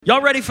Y'all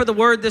ready for the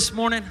word this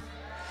morning?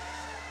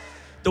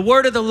 The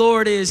word of the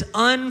Lord is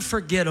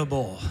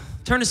unforgettable.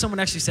 Turn to someone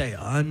next to you and say,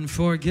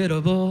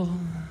 unforgettable.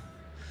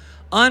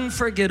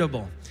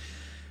 Unforgettable.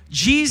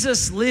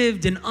 Jesus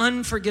lived an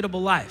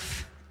unforgettable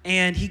life,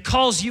 and he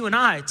calls you and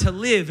I to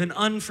live an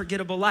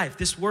unforgettable life.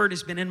 This word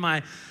has been in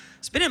my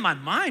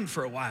mind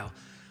for a while.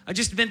 I've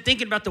just been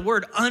thinking about the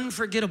word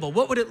unforgettable.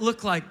 What would it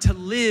look like to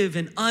live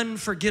an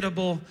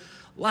unforgettable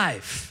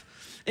life?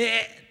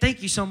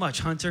 Thank you so much,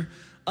 Hunter.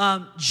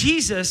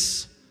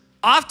 Jesus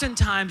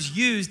oftentimes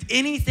used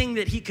anything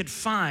that he could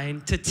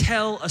find to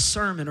tell a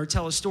sermon or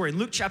tell a story. In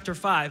Luke chapter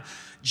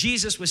 5,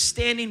 Jesus was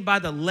standing by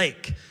the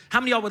lake. How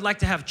many of y'all would like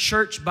to have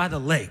church by the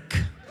lake?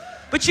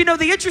 But you know,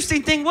 the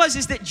interesting thing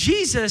is that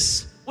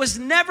Jesus was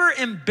never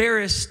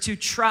embarrassed to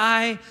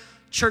try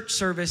church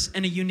service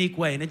in a unique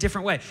way, in a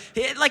different way.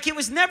 It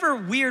was never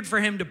weird for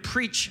him to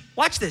preach.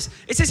 Watch this.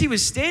 It says he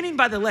was standing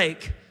by the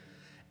lake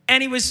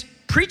and he was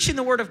preaching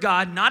the word of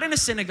God, not in a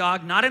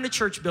synagogue, not in a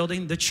church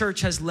building. The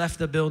church has left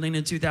the building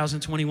in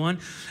 2021.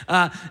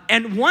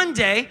 And one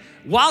day,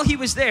 while he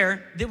was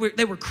there,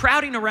 they were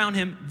crowding around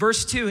him.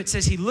 Verse 2, it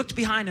says he looked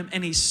behind him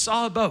and he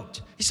saw a boat.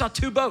 He saw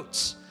two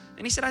boats.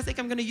 And he said, I think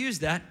I'm going to use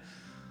that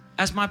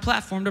as my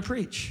platform to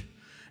preach.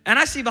 And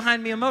I see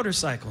behind me a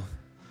motorcycle.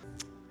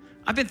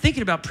 I've been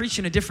thinking about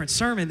preaching a different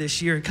sermon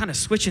this year and kind of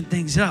switching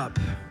things up.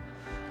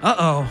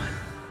 Uh-oh.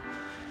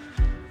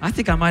 I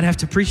think I might have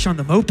to preach on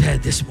the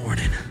moped this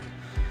morning.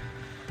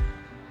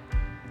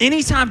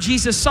 Anytime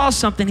Jesus saw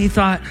something, he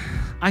thought,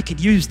 I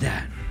could use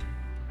that.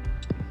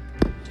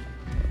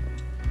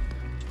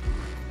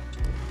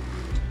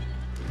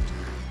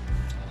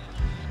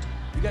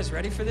 You guys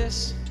ready for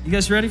this? You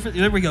guys ready for this?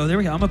 There we go.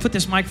 I'm gonna put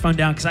this microphone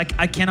down because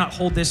I cannot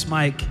hold this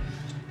mic.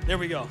 There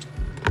we go.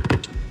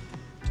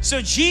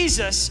 So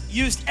Jesus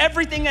used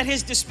everything at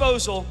his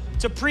disposal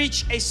to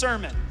preach a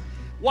sermon.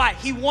 Why?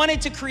 He wanted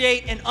to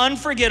create an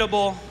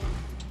unforgettable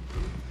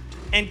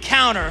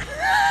encounter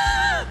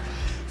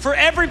for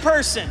every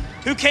person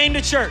who came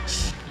to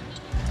church.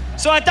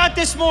 So I thought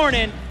this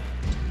morning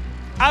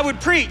I would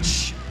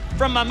preach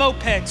from my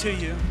moped to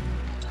you.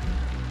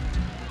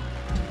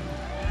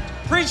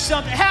 Preach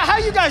something. How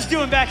you guys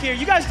doing back here?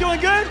 You guys doing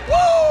good?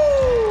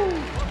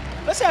 Woo!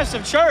 Let's have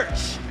some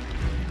church.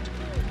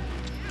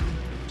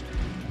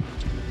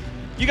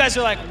 You guys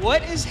are like,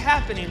 what is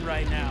happening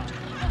right now?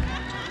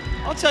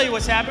 I'll tell you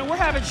what's happening. We're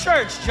having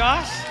church,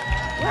 Josh.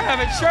 We're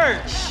having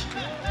church.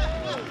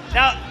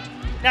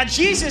 Now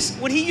Jesus,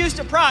 when he used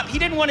a prop, he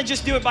didn't want to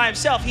just do it by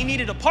himself. He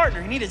needed a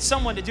partner. He needed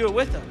someone to do it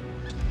with him.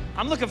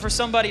 I'm looking for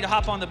somebody to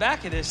hop on the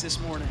back of this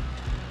morning.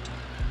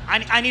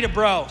 I need a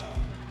bro.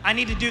 I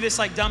need to do this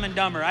like Dumb and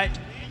Dumber.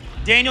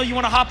 Daniel, you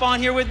want to hop on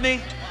here with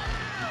me?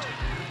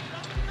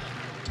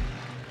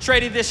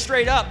 Traded this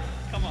straight up.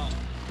 Come on.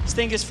 This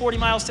thing gets 40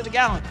 miles to the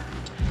gallon.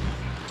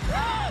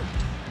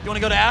 You want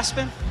to go to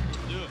Aspen?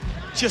 Do it.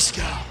 Just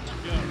go.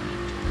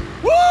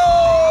 Woo!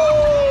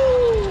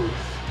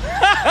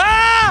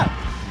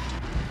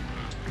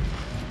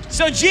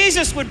 So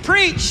Jesus would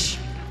preach.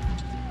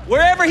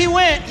 Wherever he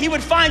went, he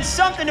would find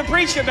something to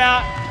preach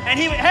about, and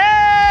he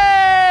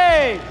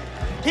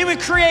would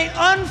create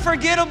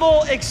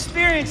unforgettable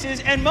experiences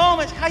and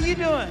moments. How you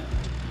doing?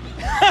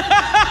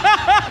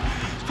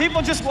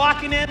 People just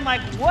walking in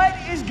like, what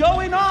is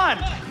going on?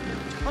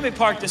 Let me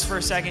park this for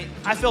a second.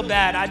 I feel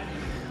bad.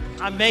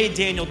 I made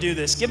Daniel do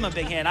this. Give him a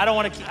big hand. I don't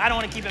want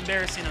to keep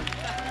embarrassing him.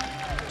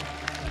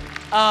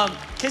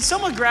 Can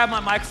someone grab my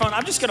microphone?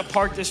 I'm just going to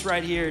park this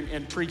right here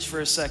and preach for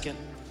a second.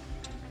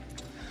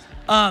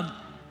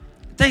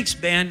 Thanks,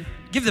 band.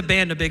 Give the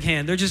band a big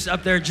hand. They're just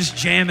up there just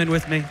jamming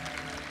with me.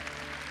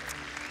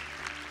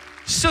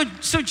 So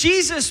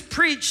Jesus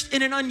preached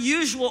in an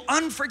unusual,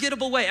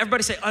 unforgettable way.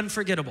 Everybody say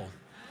unforgettable.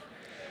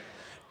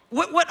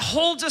 What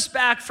holds us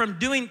back from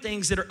doing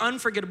things that are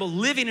unforgettable,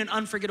 living an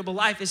unforgettable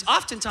life, is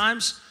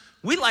oftentimes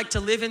we like to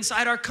live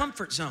inside our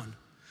comfort zone.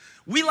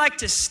 We like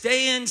to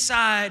stay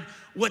inside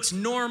what's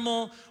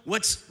normal,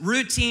 what's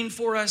routine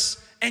for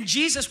us. And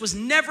Jesus was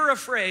never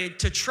afraid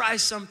to try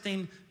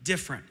something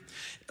different.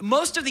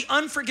 Most of the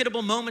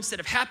unforgettable moments that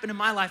have happened in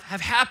my life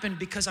have happened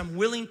because I'm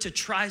willing to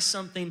try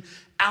something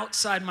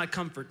outside my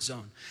comfort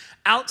zone,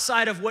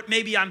 outside of what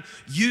maybe I'm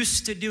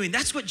used to doing.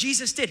 That's what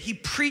Jesus did. He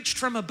preached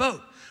from a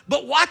boat.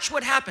 But watch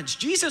what happens.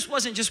 Jesus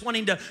wasn't just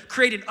wanting to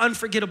create an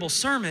unforgettable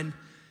sermon.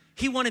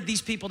 He wanted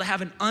these people to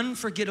have an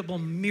unforgettable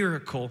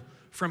miracle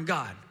from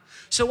God.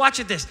 So watch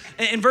this.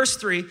 In verse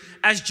 3,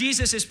 as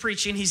Jesus is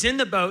preaching, he's in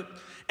the boat,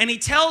 and he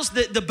tells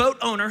the boat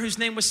owner, whose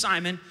name was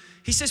Simon,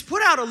 he says,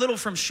 put out a little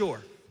from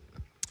shore.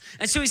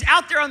 And so he's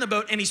out there on the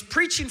boat, and he's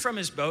preaching from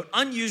his boat.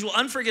 Unusual,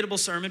 unforgettable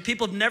sermon.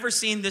 People have never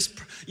seen this,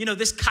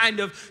 this kind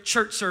of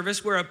church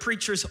service where a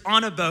preacher's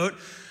on a boat.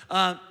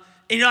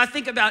 And, I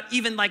think about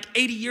even like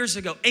 80 years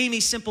ago, Amy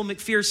Semple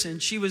McPherson.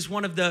 She was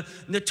one of the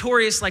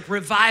notorious like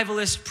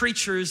revivalist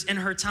preachers in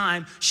her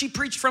time. She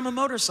preached from a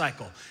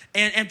motorcycle,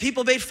 and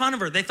people made fun of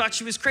her. They thought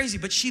she was crazy,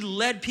 but she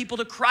led people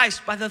to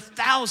Christ by the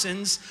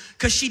thousands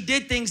because she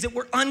did things that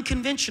were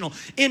unconventional.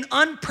 In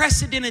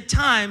unprecedented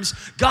times,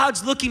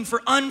 God's looking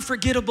for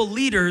unforgettable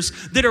leaders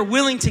that are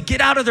willing to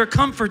get out of their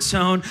comfort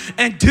zone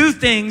and do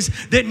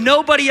things that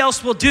nobody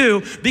else will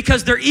do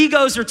because their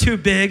egos are too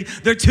big.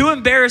 They're too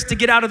embarrassed to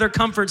get out of their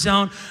comfort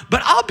zone.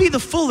 But I'll be the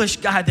foolish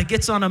guy that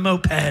gets on a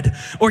moped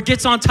or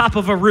gets on top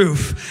of a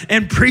roof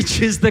and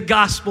preaches the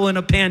gospel in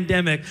a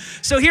pandemic.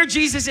 So here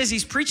Jesus is,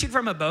 he's preaching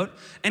from a boat,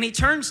 and he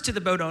turns to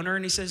the boat owner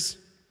and he says,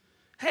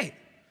 hey,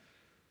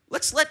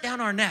 let's let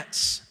down our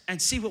nets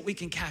and see what we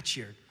can catch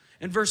here.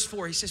 In verse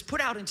 4, he says, put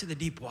out into the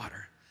deep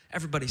water.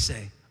 Everybody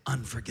say,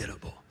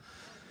 unforgettable.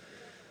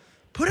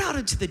 Put out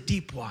into the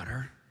deep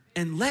water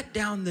and let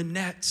down the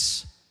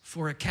nets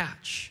for a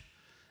catch.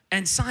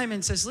 And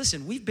Simon says,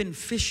 listen, we've been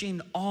fishing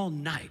all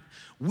night.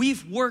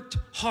 We've worked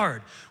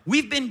hard.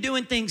 We've been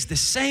doing things the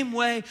same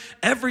way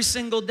every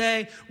single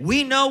day.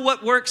 We know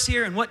what works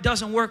here and what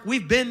doesn't work.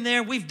 We've been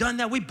there. We've done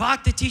that. We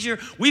bought the t-shirt.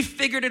 We've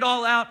figured it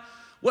all out.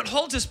 What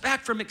holds us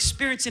back from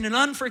experiencing an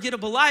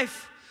unforgettable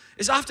life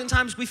is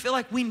oftentimes we feel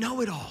like we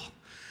know it all,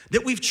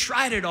 that we've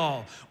tried it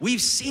all,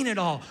 we've seen it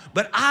all.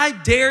 But I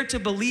dare to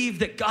believe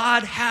that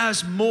God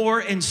has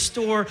more in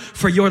store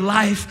for your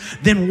life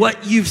than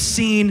what you've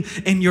seen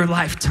in your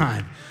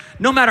lifetime.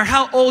 No matter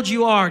how old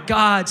you are,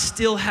 God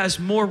still has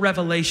more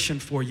revelation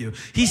for you.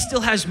 He still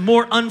has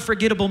more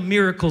unforgettable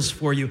miracles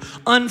for you,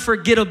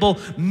 unforgettable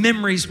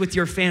memories with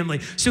your family.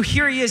 So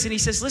here he is, and he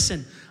says,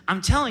 listen,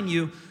 I'm telling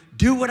you,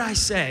 do what I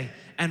say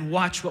and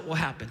watch what will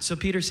happen. So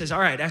Peter says,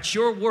 all right, that's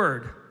your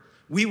word.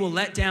 We will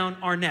let down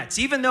our nets.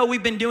 Even though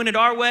we've been doing it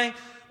our way,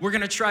 we're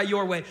gonna try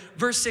your way.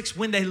 Verse 6,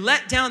 when they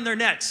let down their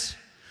nets,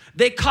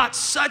 they caught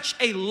such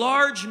a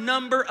large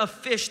number of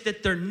fish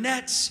that their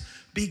nets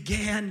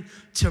began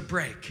to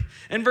break.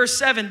 In verse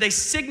 7, they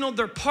signaled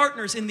their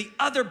partners in the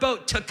other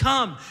boat to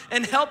come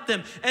and help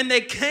them. And they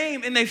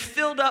came and they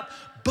filled up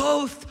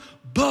both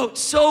boat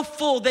so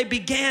full they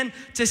began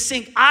to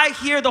sink. I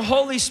hear the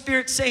Holy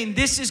Spirit saying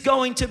this is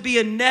going to be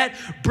a net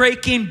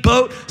breaking,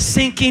 boat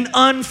sinking,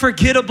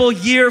 unforgettable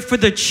year for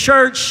the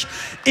church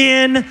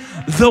in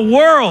the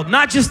world,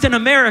 not just in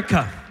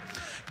America.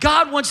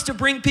 God wants to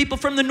bring people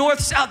from the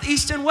north, south,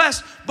 east, and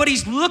west, but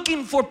he's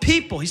looking for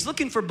people. He's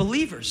looking for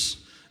believers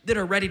that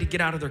are ready to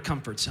get out of their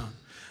comfort zone,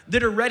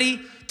 that are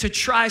ready to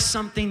try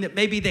something that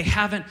maybe they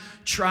haven't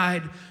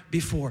tried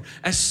before.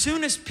 As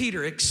soon as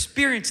Peter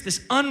experienced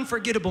this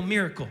unforgettable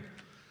miracle,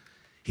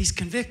 he's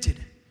convicted.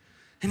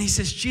 And he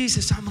says,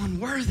 Jesus, I'm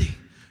unworthy.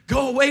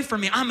 Go away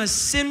from me. I'm a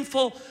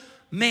sinful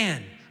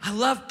man. I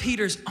love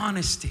Peter's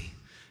honesty.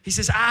 He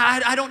says,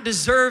 I don't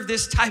deserve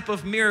this type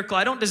of miracle.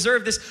 I don't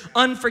deserve this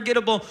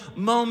unforgettable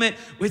moment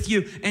with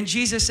you. And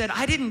Jesus said,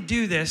 I didn't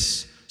do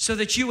this so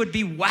that you would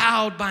be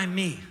wowed by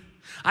me.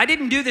 I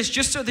didn't do this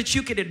just so that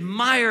you could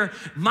admire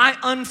my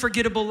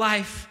unforgettable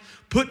life,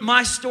 put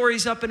my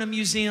stories up in a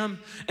museum,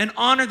 and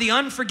honor the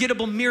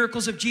unforgettable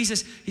miracles of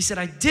Jesus. He said,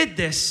 I did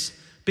this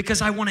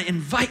because I want to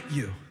invite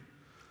you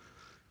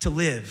to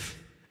live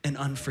an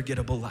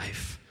unforgettable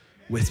life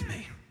with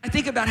me. I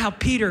think about how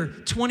Peter,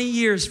 20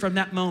 years from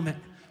that moment,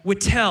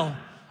 would tell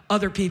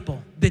other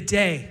people the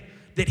day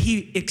that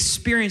he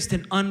experienced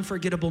an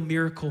unforgettable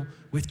miracle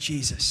with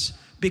Jesus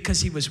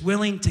because he was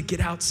willing to get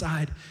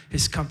outside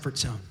his comfort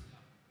zone.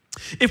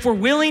 If we're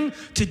willing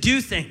to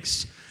do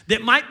things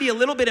that might be a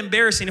little bit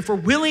embarrassing, if we're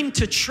willing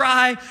to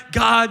try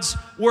God's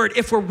word,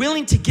 if we're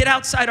willing to get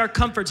outside our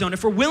comfort zone,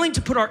 if we're willing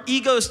to put our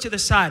egos to the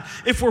side,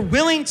 if we're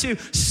willing to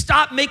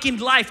stop making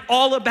life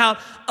all about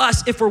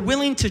us, if we're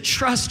willing to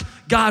trust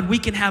God, we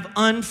can have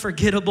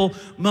unforgettable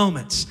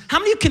moments. How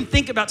many of you can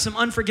think about some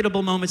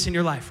unforgettable moments in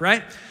your life,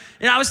 right?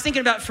 And I was thinking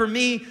about, for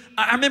me,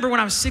 I remember when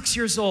I was 6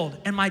 years old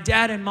and my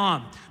dad and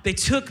mom, they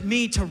took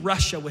me to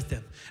Russia with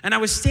them. And I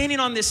was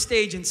standing on this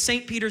stage in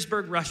St.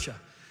 Petersburg, Russia.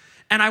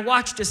 And I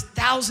watched as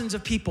thousands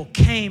of people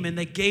came and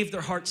they gave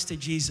their hearts to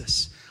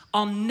Jesus.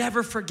 I'll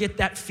never forget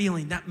that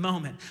feeling, that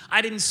moment.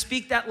 I didn't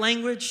speak that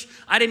language.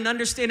 I didn't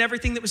understand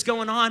everything that was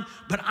going on,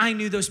 but I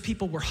knew those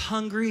people were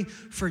hungry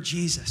for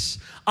Jesus.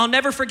 I'll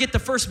never forget the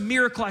first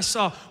miracle I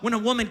saw when a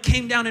woman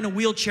came down in a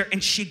wheelchair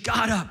and she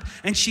got up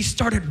and she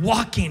started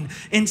walking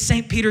in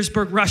St.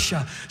 Petersburg,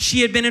 Russia.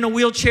 She had been in a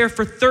wheelchair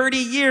for 30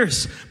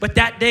 years, but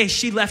that day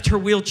she left her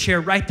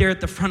wheelchair right there at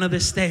the front of the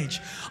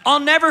stage. I'll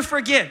never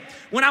forget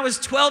when I was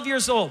 12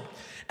 years old,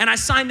 and I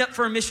signed up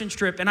for a mission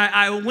trip, and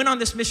I went on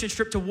this mission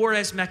trip to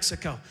Juarez,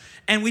 Mexico.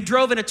 And we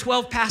drove in a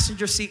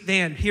 12-passenger seat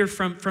van here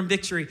from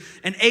Victory.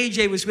 And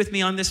AJ was with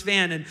me on this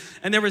van.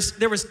 And there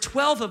was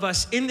 12 of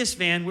us in this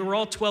van. We were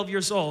all 12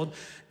 years old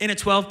in a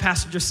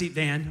 12-passenger seat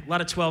van. A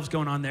lot of 12s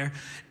going on there.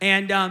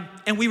 And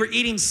we were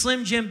eating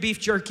Slim Jim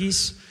beef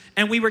jerkies.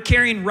 And we were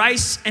carrying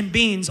rice and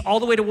beans all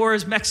the way to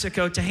Juarez,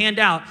 Mexico to hand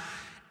out.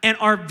 And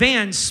our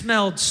van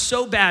smelled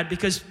so bad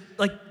because,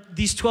 like,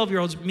 these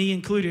 12-year-olds, me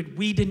included,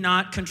 we did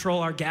not control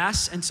our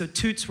gas. And so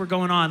toots were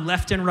going on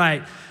left and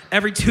right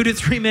every 2 to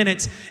 3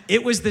 minutes.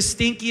 It was the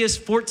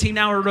stinkiest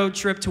 14-hour road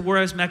trip to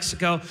Juarez,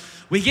 Mexico.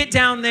 We get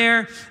down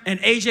there, and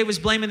AJ was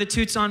blaming the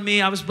toots on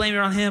me. I was blaming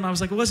it on him. I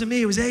was like, it wasn't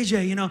me, it was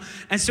AJ, you know.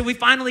 And so we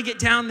finally get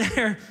down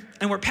there,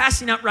 and we're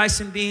passing out rice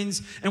and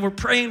beans, and we're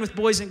praying with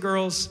boys and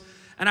girls.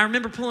 And I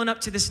remember pulling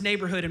up to this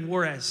neighborhood in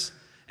Juarez,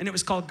 and it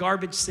was called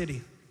Garbage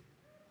City.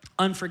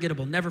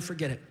 Unforgettable, never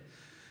forget it.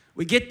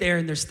 We get there,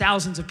 and there's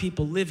thousands of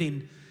people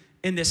living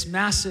in this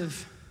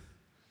massive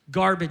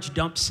garbage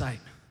dump site.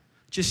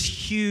 Just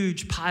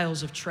huge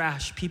piles of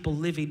trash, people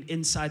living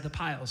inside the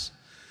piles.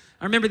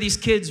 I remember these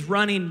kids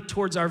running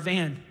towards our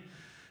van.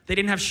 They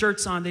didn't have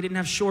shirts on, they didn't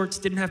have shorts,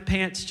 didn't have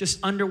pants,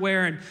 just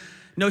underwear and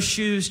no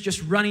shoes,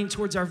 just running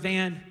towards our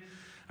van.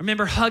 I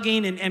remember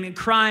hugging and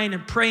crying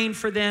and praying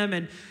for them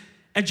and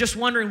just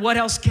wondering, what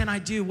else can I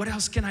do? What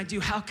else can I do?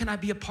 How can I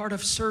be a part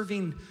of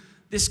serving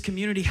this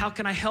community? How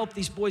can I help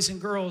these boys and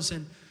girls?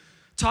 And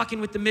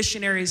talking with the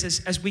missionaries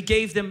as we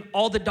gave them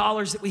all the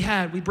dollars that we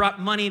had. We brought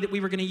money that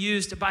we were gonna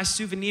use to buy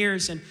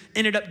souvenirs and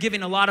ended up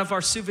giving a lot of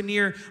our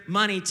souvenir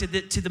money to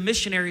the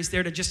missionaries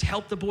there to just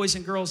help the boys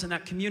and girls in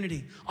that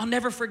community. I'll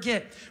never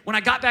forget, when I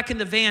got back in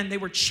the van, they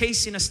were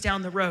chasing us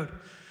down the road.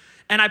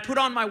 And I put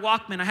on my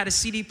Walkman, I had a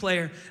CD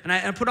player, and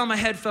I put on my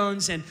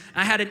headphones, and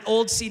I had an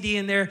old CD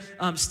in there,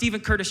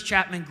 Stephen Curtis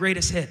Chapman,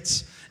 Greatest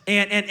Hits.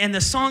 And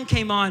the song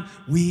came on,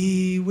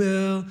 we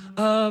will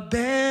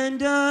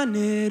abandon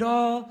it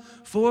all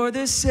for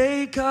the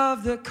sake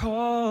of the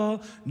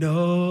call.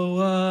 No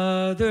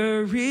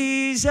other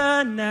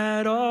reason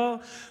at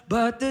all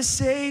but the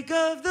sake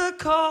of the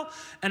call.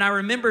 And I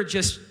remember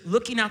just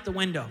looking out the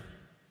window,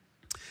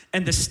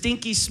 and the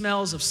stinky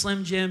smells of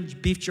Slim Jim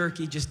beef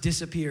jerky just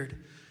disappeared.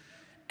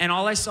 And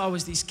all I saw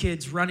was these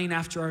kids running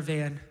after our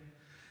van.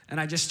 And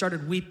I just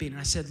started weeping. And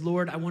I said,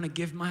 Lord, I want to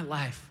give my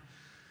life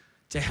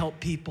to help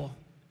people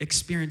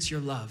experience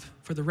your love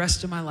for the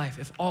rest of my life.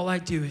 If all I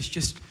do is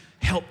just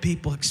help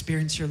people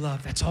experience your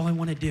love, that's all I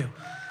want to do.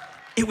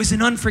 It was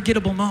an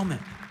unforgettable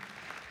moment.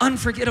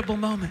 Unforgettable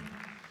moment.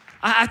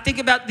 I think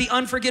about the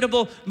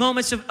unforgettable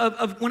moments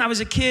of when I was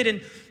a kid,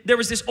 and there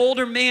was this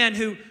older man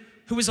who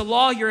was a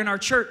lawyer in our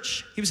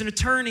church. He was an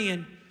attorney,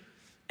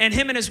 and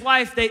him and his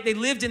wife, they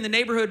lived in the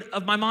neighborhood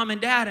of my mom and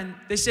dad, and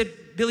they said,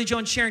 Billy Joe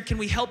and Sharon, can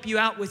we help you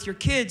out with your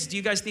kids? Do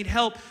you guys need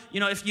help? You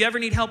know, if you ever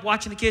need help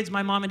watching the kids,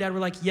 my mom and dad were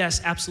like,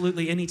 yes,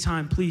 absolutely,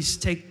 anytime. Please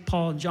take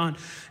Paul and John.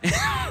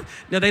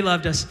 No, they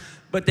loved us,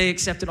 but they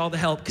accepted all the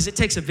help because it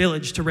takes a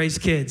village to raise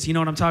kids. You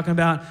know what I'm talking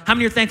about? How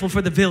many are thankful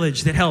for the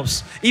village that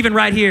helps? Even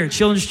right here,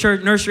 Children's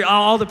Church, Nursery,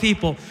 all the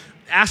people.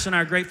 Ashley and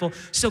I are grateful.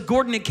 So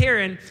Gordon and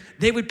Karen,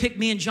 they would pick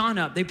me and John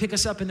up. They'd pick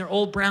us up in their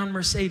old brown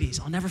Mercedes.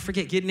 I'll never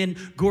forget getting in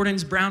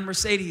Gordon's brown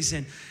Mercedes,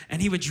 and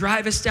he would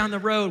drive us down the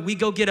road. We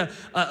go get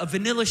a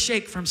vanilla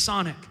shake from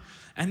Sonic.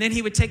 And then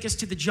he would take us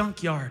to the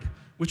junkyard,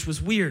 which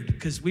was weird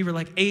because we were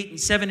like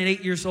 7 and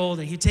 8 years old,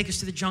 and he'd take us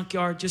to the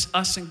junkyard, just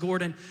us and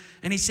Gordon,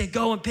 and he'd say,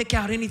 go and pick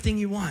out anything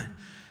you want.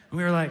 And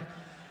we were like,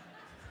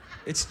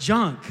 it's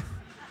junk.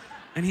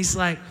 And he's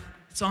like,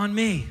 it's on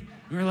me.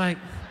 And we were like,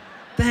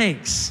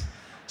 thanks.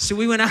 So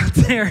we went out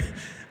there,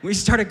 we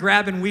started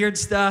grabbing weird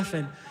stuff,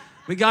 and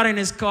we got in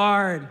his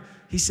car, and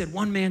he said,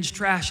 one man's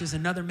trash is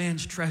another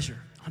man's treasure.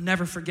 I'll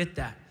never forget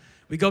that.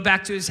 We go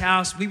back to his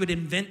house, we would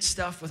invent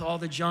stuff with all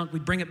the junk.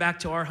 We'd bring it back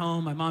to our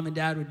home. My mom and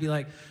dad would be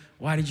like,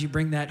 why did you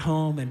bring that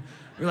home? And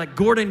we're like,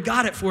 Gordon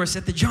got it for us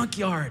at the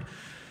junkyard.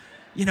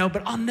 You know,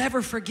 but I'll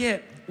never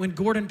forget when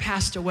Gordon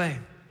passed away.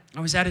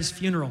 I was at his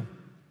funeral,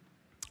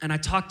 and I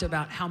talked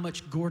about how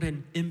much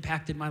Gordon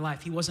impacted my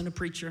life. He wasn't a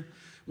preacher,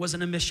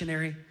 wasn't a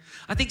missionary.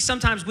 I think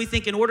sometimes we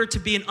think in order to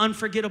be an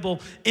unforgettable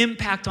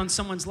impact on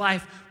someone's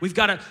life, we've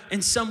got to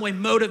in some way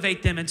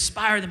motivate them,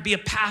 inspire them, be a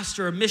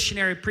pastor, a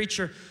missionary,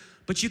 preacher.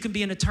 But you can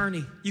be an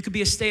attorney. You could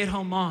be a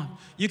stay-at-home mom.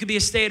 You could be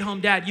a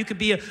stay-at-home dad. You could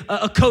be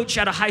a coach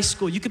at a high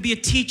school. You could be a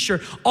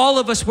teacher. All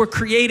of us were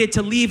created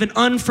to leave an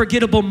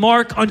unforgettable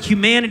mark on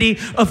humanity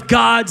of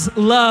God's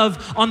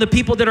love on the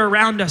people that are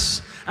around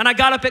us. And I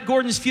got up at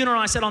Gordon's funeral,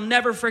 and I said, I'll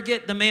never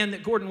forget the man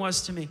that Gordon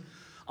was to me.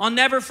 I'll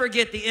never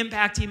forget the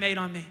impact he made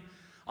on me.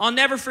 I'll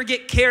never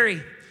forget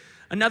Carrie,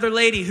 another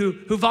lady who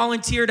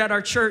volunteered at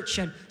our church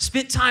and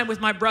spent time with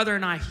my brother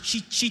and I.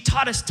 She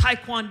taught us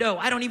Taekwondo.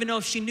 I don't even know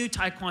if she knew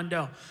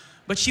Taekwondo,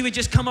 but she would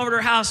just come over to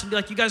her house and be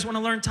like, you guys want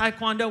to learn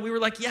Taekwondo? We were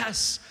like,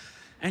 yes.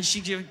 And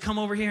she would come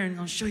over here and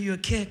I'll show you a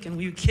kick. And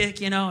we would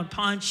kick, you know, and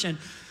punch.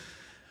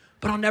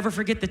 But I'll never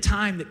forget the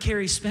time that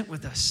Carrie spent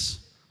with us.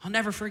 I'll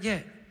never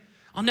forget.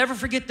 I'll never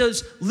forget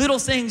those little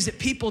things that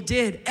people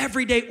did,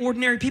 everyday,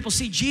 ordinary people.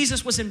 See,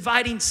 Jesus was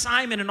inviting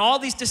Simon and all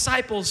these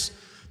disciples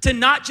to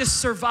not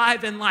just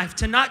survive in life,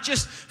 to not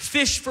just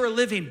fish for a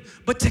living,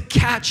 but to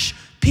catch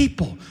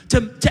people,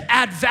 to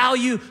add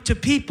value to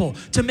people,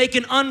 to make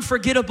an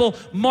unforgettable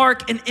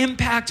mark and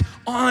impact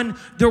on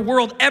their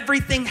world.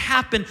 Everything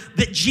happened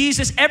that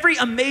Jesus, every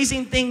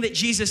amazing thing that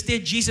Jesus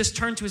did, Jesus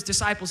turned to his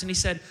disciples and he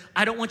said,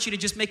 I don't want you to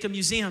just make a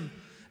museum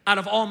out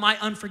of all my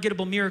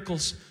unforgettable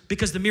miracles,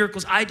 because the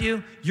miracles I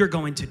do, you're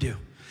going to do.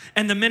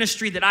 and the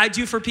ministry that I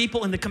do for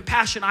people and the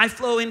compassion I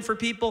flow in for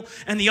people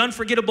and the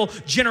unforgettable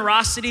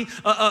generosity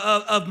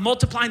of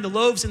multiplying the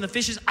loaves and the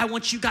fishes, I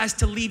want you guys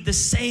to leave the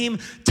same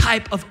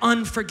type of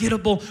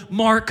unforgettable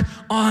mark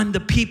on the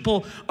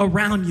people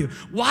around you.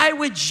 Why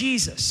would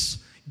Jesus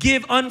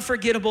give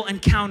unforgettable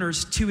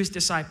encounters to his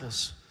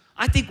disciples?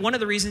 I think one of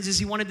the reasons is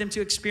he wanted them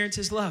to experience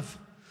his love.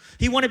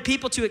 He wanted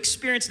people to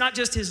experience not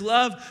just his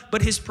love,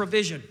 but his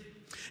provision.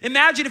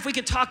 Imagine if we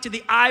could talk to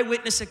the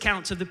eyewitness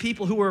accounts of the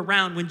people who were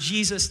around when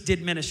Jesus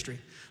did ministry.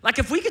 Like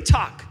if we could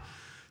talk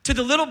to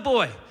the little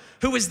boy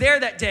who was there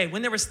that day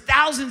when there was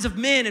thousands of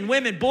men and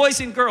women,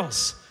 boys and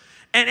girls,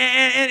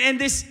 and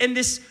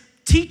this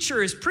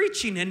teacher is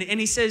preaching and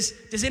he says,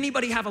 does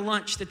anybody have a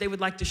lunch that they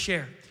would like to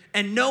share?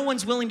 And no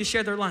one's willing to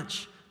share their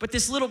lunch. But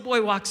this little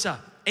boy walks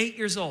up, 8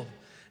 years old,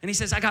 and he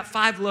says, I got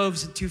 5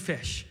 loaves and 2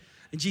 fish.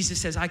 And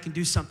Jesus says, I can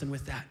do something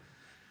with that.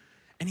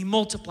 And he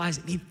multiplies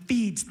it and he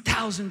feeds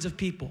thousands of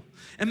people.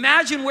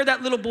 Imagine where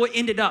that little boy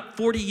ended up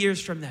 40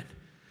 years from then.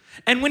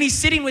 And when he's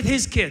sitting with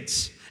his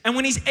kids, and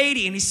when he's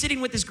 80 and he's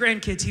sitting with his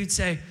grandkids, he would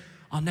say,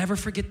 I'll never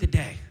forget the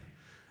day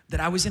that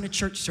I was in a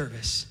church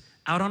service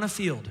out on a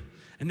field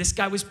and this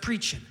guy was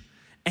preaching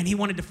and he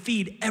wanted to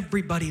feed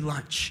everybody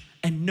lunch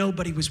and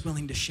nobody was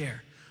willing to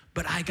share.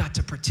 But I got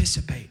to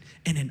participate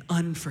in an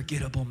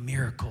unforgettable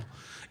miracle.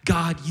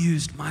 God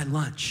used my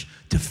lunch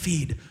to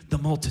feed the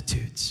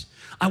multitudes.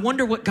 I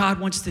wonder what God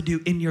wants to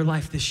do in your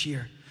life this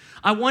year.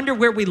 I wonder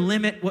where we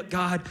limit what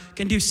God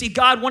can do. See,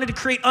 God wanted to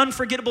create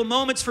unforgettable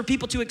moments for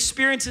people to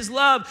experience his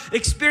love,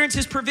 experience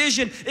his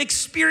provision,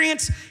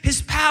 experience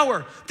his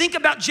power. Think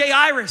about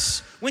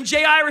Jairus. When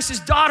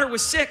Jairus' daughter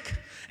was sick,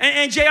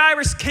 and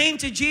Jairus came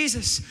to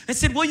Jesus and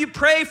said, will you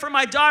pray for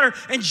my daughter?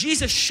 And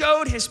Jesus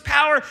showed his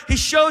power. He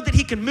showed that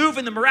he can move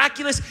in the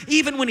miraculous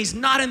even when he's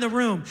not in the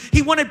room.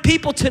 He wanted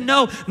people to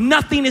know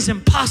nothing is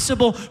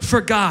impossible for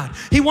God.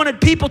 He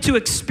wanted people to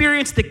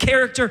experience the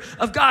character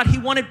of God. He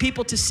wanted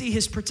people to see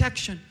his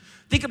protection.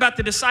 Think about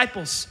the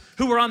disciples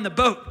who were on the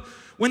boat.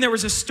 When there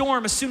was a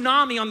storm, a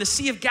tsunami on the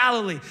Sea of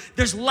Galilee,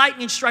 there's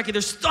lightning striking,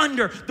 there's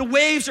thunder, the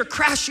waves are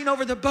crashing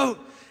over the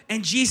boat.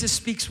 And Jesus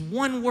speaks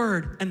one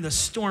word and the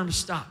storm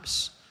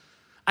stops.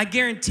 I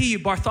guarantee you,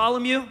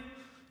 Bartholomew,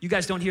 you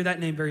guys don't hear that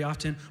name very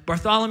often.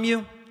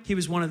 Bartholomew, he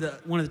was one of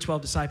the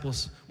 12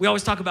 disciples. We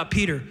always talk about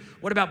Peter.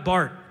 What about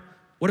Bart?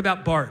 What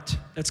about Bart?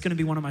 That's gonna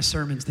be one of my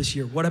sermons this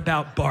year. What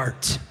about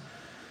Bart?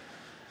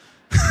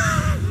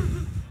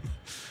 I'm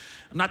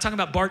not talking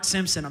about Bart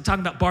Simpson. I'm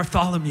talking about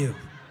Bartholomew.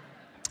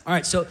 All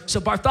right, so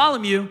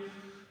Bartholomew,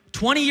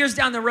 20 years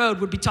down the road,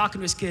 would be talking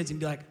to his kids and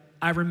be like,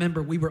 I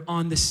remember we were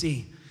on the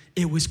sea.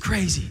 It was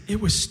crazy.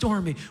 It was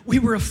stormy. We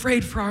were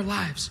afraid for our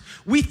lives.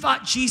 We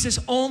thought Jesus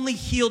only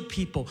healed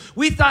people.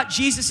 We thought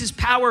Jesus's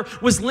power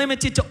was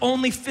limited to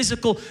only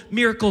physical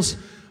miracles.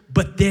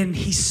 But then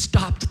he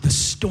stopped the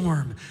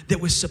storm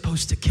that was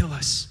supposed to kill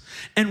us.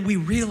 And we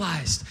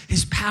realized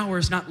his power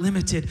is not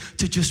limited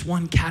to just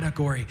one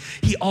category.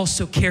 He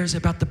also cares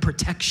about the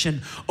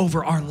protection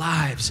over our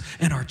lives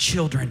and our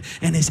children,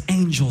 and his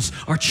angels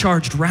are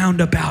charged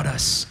round about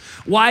us.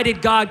 Why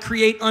did God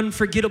create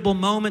unforgettable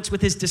moments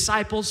with his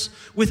disciples,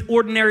 with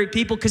ordinary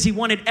people? Because he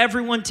wanted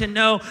everyone to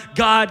know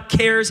God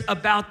cares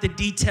about the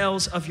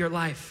details of your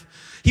life.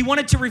 He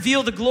wanted to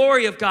reveal the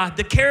glory of God,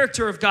 the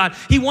character of God.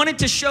 He wanted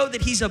to show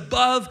that he's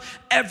above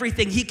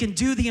everything. He can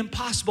do the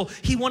impossible.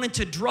 He wanted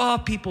to draw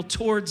people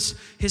towards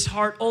his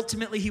heart.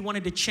 Ultimately, he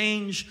wanted to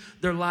change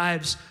their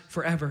lives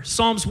forever.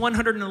 Psalms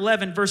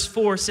 111 verse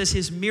 4 says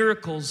his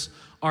miracles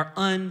are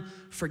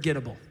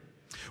unforgettable.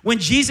 When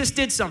Jesus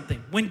did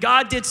something, when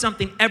God did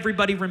something,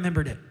 everybody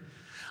remembered it.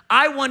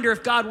 I wonder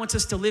if God wants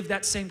us to live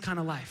that same kind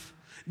of life.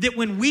 That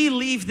when we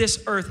leave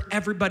this earth,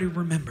 everybody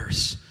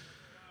remembers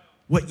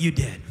what you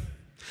did.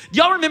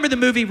 Y'all remember the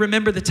movie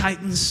Remember the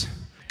Titans?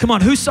 Come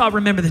on, who saw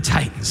Remember the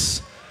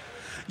Titans?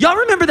 Y'all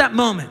remember that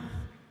moment?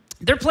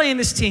 They're playing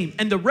this team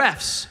and the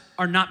refs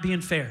are not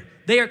being fair.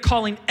 They are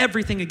calling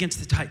everything against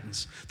the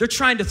Titans. They're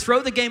trying to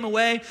throw the game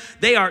away.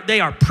 They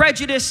are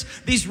prejudiced.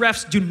 These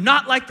refs do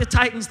not like the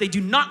Titans. They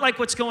do not like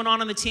what's going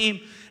on the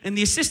team. And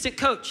the assistant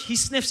coach, he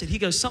sniffs it. He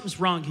goes, something's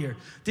wrong here.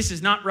 This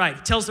is not right.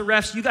 He tells the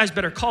refs, you guys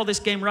better call this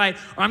game right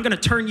or I'm gonna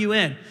turn you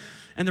in.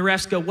 And the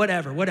refs go,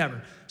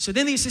 whatever. So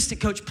then the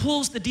assistant coach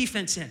pulls the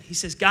defense in. He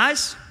says,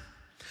 guys,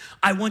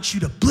 I want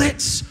you to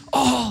blitz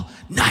all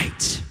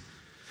night.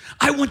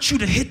 I want you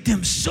to hit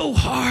them so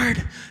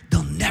hard,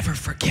 they'll never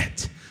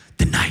forget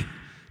the night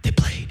they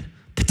played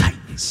the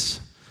Titans.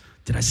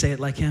 Did I say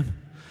it like him?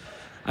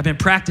 I've been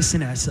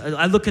practicing it.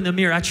 I look in the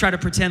mirror. I try to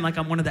pretend like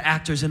I'm one of the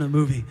actors in a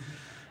movie.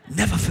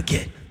 Never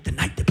forget the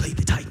night they played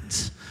the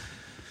Titans.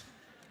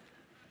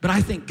 But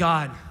I think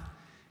God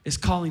is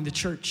calling the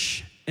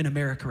church in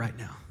America right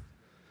now.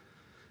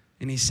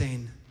 And he's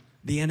saying,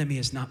 the enemy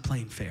is not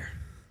playing fair.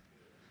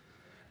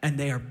 And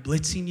they are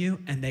blitzing you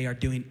and they are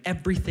doing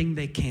everything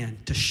they can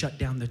to shut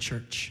down the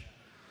church.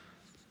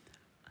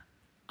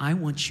 I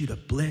want you to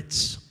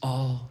blitz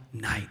all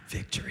night,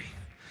 Victory.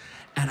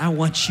 And I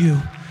want you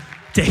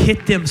to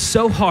hit them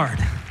so hard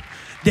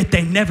that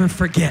they never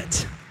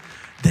forget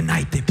the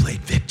night they played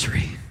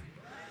Victory.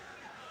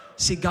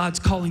 See, God's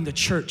calling the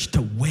church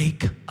to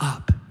wake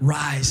up,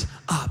 rise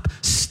up,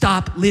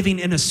 stop living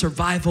in a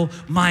survival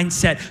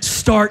mindset,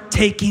 start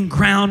taking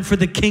ground for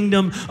the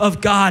kingdom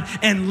of God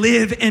and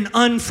live an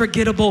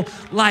unforgettable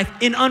life.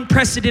 In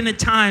unprecedented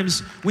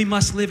times, we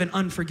must live an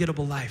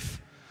unforgettable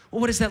life. Well,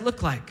 what does that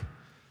look like?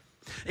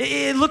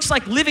 It looks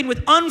like living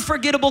with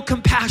unforgettable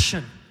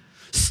compassion.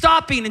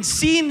 Stopping and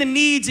seeing the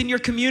needs in your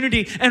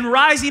community and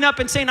rising up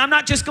and saying, I'm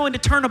not just going to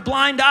turn a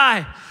blind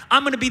eye.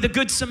 I'm going to be the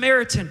good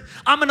Samaritan.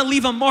 I'm going to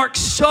leave a mark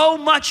so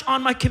much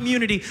on my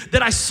community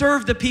that I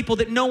serve the people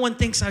that no one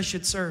thinks I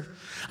should serve.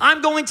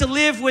 I'm going to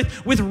live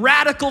with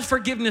radical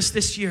forgiveness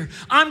this year.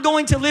 I'm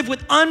going to live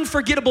with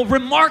unforgettable,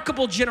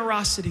 remarkable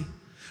generosity.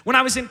 When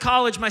I was in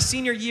college, my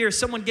senior year,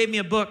 someone gave me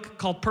a book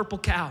called Purple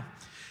Cow.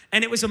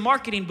 And it was a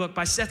marketing book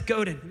by Seth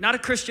Godin, not a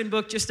Christian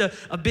book, just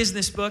a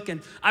business book.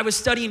 And I was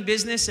studying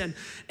business, and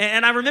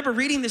I remember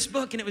reading this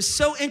book, and it was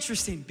so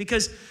interesting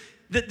because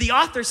the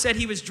author said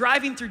he was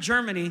driving through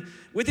Germany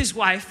with his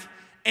wife,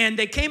 and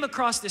they came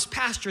across this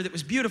pasture that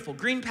was beautiful,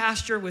 green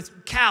pasture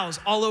with cows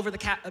all over the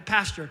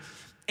pasture.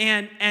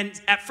 And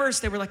at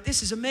first they were like,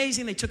 this is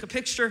amazing. They took a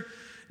picture.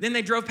 Then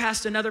they drove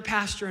past another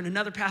pasture, and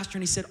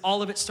he said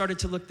all of it started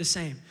to look the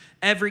same.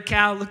 Every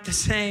cow looked the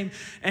same.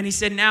 And he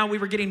said now we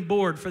were getting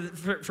bored.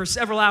 For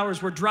several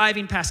hours, we're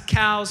driving past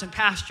cows and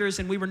pastures,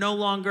 and we were no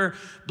longer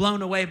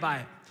blown away by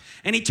it.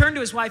 And he turned to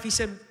his wife, he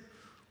said,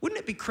 wouldn't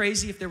it be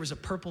crazy if there was a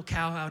purple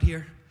cow out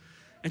here?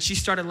 And she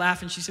started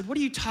laughing. She said, what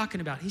are you talking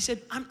about? He said,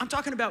 I'm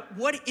talking about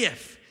what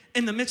if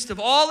in the midst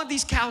of all of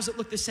these cows that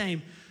look the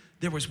same,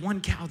 there was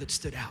one cow that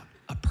stood out,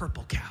 a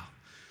purple cow.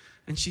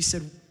 And she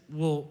said,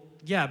 well,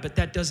 yeah, but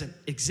that doesn't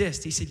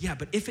exist. He said, yeah,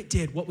 but if it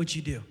did, what would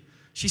you do?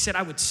 She said,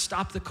 I would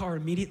stop the car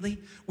immediately.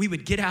 We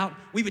would get out.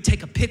 We would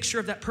take a picture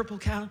of that purple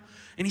cow.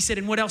 And he said,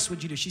 and what else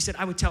would you do? She said,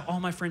 I would tell all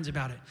my friends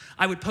about it.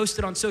 I would post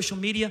it on social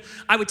media.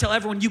 I would tell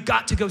everyone, you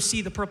got to go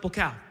see the purple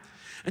cow.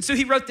 And so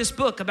he wrote this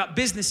book about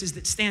businesses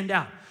that stand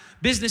out.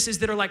 Businesses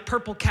that are like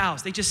purple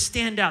cows. They just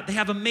stand out. They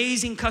have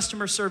amazing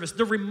customer service.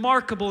 They're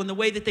remarkable in the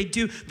way that they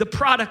do. The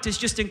product is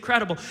just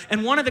incredible.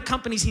 And one of the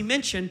companies he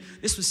mentioned,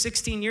 this was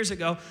 16 years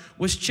ago,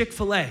 was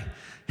Chick-fil-A.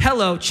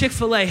 Hello,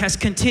 Chick-fil-A has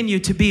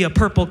continued to be a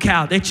purple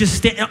cow. They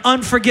just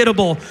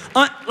unforgettable.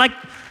 Like,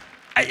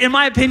 in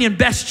my opinion,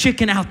 best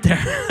chicken out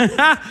there.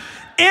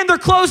 And they're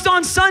closed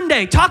on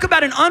Sunday. Talk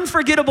about an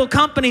unforgettable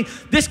company.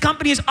 This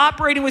company is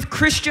operating with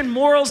Christian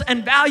morals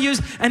and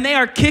values, and they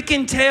are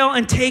kicking tail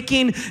and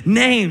taking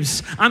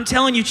names. I'm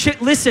telling you,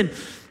 listen,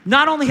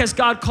 not only has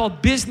God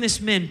called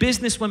businessmen,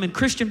 businesswomen,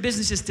 Christian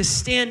businesses to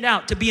stand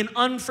out, to be an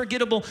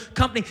unforgettable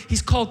company,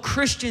 he's called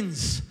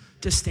Christians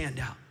to stand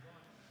out.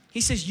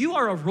 He says, you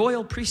are a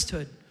royal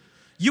priesthood.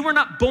 You were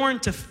not born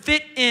to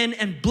fit in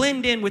and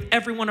blend in with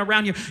everyone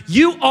around you.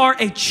 You are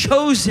a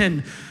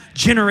chosen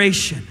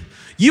generation.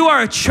 You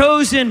are a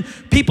chosen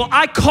people.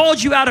 I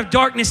called you out of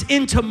darkness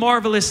into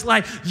marvelous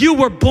light. You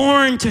were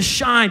born to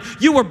shine.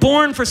 You were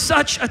born for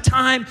such a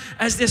time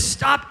as this.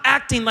 Stop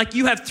acting like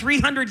you have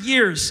 300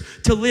 years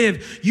to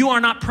live. You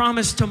are not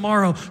promised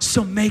tomorrow,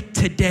 so make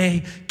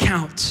today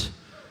count.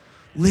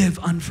 Live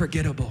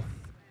unforgettable.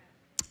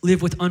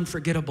 Live with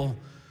unforgettable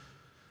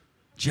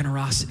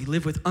generosity.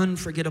 Live with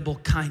unforgettable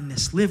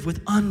kindness. Live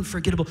with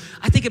unforgettable.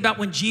 I think about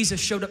when Jesus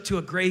showed up to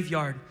a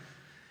graveyard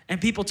and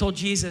people told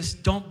Jesus,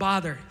 don't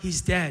bother, he's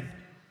dead.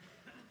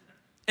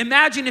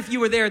 Imagine if you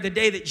were there the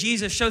day that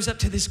Jesus shows up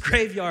to this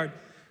graveyard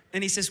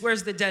and he says,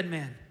 where's the dead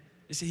man?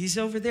 He said, he's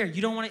over there.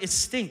 You don't want to, it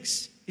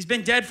stinks. He's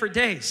been dead for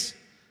days.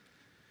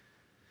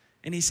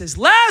 And he says,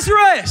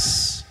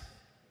 Lazarus!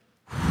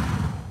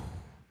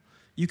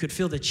 You could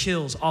feel the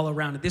chills all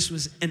around it. This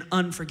was an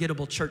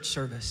unforgettable church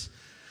service.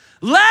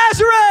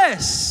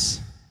 Lazarus!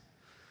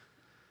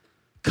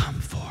 Come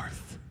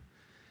forth.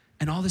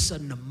 And all of a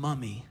sudden a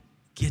mummy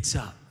gets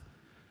up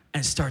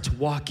and starts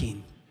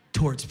walking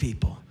towards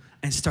people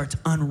and starts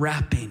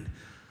unwrapping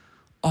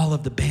all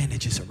of the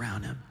bandages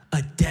around him.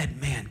 A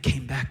dead man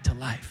came back to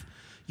life.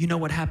 You know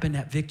what happened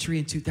at Victory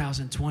in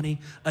 2020?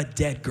 A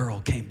dead girl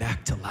came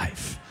back to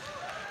life.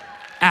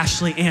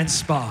 Ashley Ann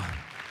Spa.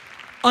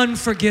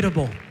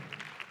 Unforgettable.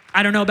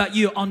 I don't know about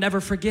you, I'll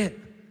never forget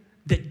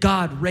that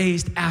God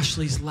raised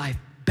Ashley's life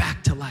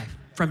back to life,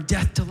 from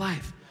death to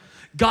life.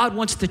 God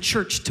wants the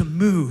church to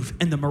move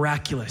in the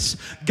miraculous.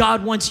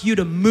 God wants you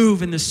to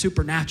move in the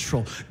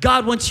supernatural.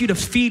 God wants you to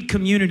feed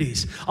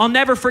communities. I'll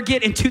never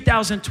forget in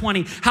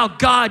 2020 how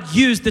God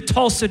used the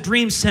Tulsa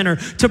Dream Center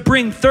to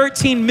bring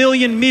 13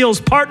 million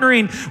meals,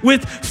 partnering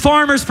with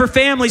Farmers for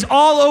Families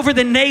all over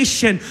the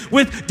nation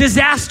with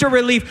disaster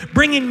relief,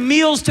 bringing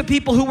meals to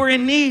people who were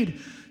in need.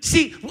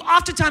 See,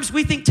 oftentimes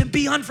we think to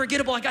be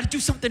unforgettable, I got to do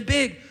something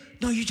big.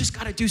 No, you just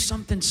got to do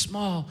something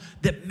small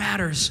that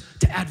matters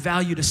to add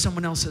value to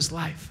someone else's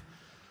life.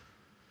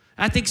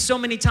 I think so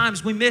many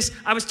times we miss.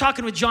 I was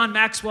talking with John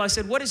Maxwell. I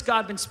said, what has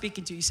God been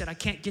speaking to you? He said, I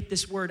can't get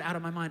this word out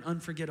of my mind,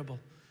 unforgettable.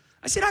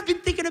 I said, I've been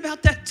thinking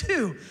about that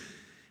too.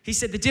 He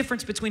said, the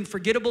difference between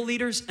forgettable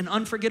leaders and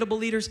unforgettable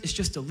leaders is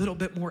just a little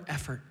bit more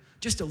effort.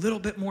 Just a little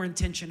bit more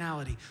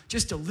intentionality,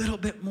 just a little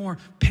bit more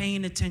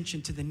paying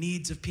attention to the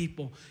needs of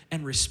people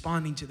and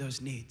responding to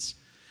those needs.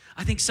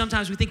 I think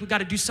sometimes we think we got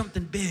to do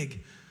something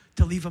big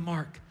to leave a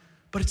mark,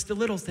 but it's the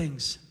little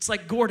things. It's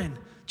like Gordon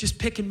just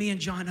picking me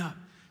and John up,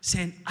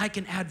 saying, I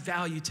can add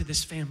value to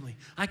this family.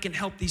 I can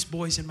help these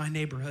boys in my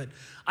neighborhood.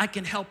 I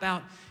can help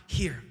out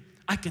here.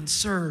 I can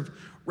serve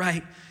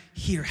right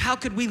here. How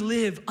could we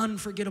live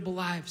unforgettable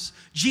lives?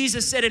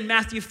 Jesus said in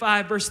Matthew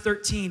 5, verse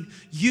 13,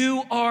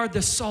 you are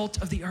the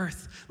salt of the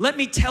earth. Let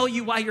me tell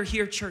you why you're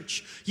here,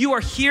 church. You are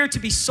here to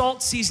be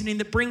salt seasoning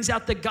that brings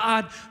out the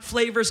God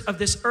flavors of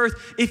this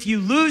earth. If you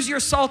lose your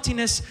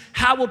saltiness,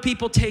 how will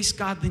people taste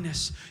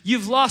godliness?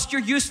 You've lost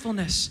your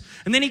usefulness.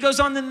 And then he goes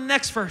on to the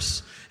next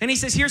verse, and he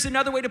says, here's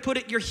another way to put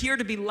it. You're here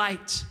to be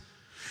light.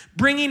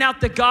 Bringing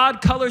out the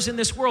God colors in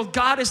this world.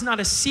 God is not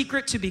a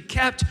secret to be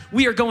kept.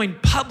 We are going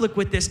public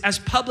with this, as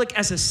public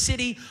as a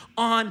city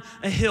on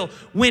a hill.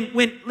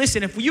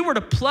 Listen, if you were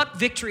to pluck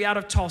Victory out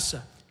of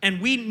Tulsa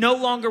and we no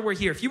longer were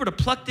here, if you were to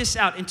pluck this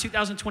out in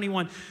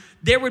 2021,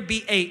 there would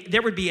be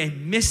a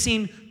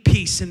missing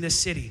piece in this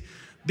city,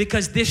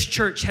 because this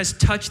church has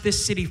touched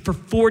this city for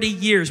 40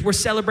 years. We're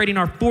celebrating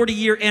our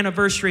 40-year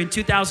anniversary in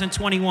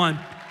 2021.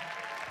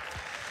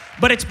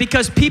 But it's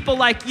because people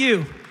like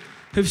you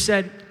who've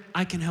said,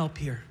 I can help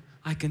here.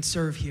 I can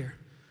serve here.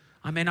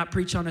 I may not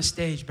preach on a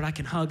stage, but I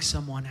can hug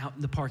someone out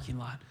in the parking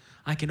lot.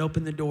 I can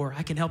open the door.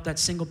 I can help that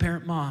single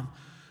parent mom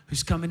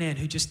who's coming in,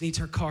 who just needs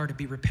her car to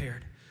be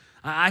repaired.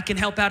 I can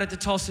help out at the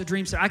Tulsa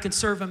Dream Center. I can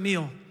serve a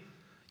meal.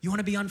 You want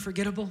to be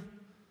unforgettable?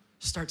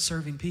 Start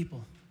serving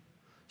people.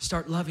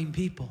 Start loving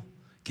people.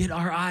 Get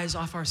our eyes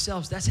off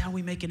ourselves. That's how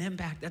we make an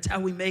impact. That's how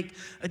we make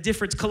a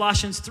difference.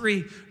 Colossians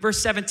 3,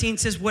 verse 17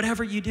 says,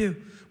 whatever you do,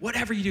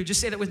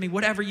 just say that with me,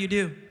 whatever you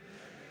do.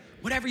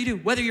 Whatever you do,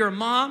 whether you're a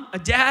mom, a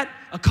dad,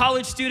 a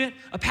college student,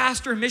 a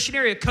pastor, a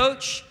missionary, a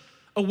coach,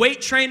 a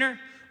weight trainer,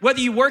 whether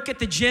you work at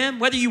the gym,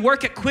 whether you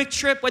work at Quick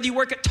Trip, whether you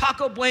work at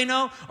Taco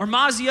Bueno or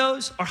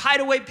Mazio's or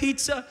Hideaway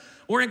Pizza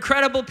or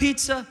Incredible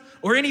Pizza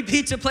or any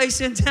pizza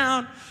place in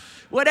town,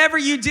 whatever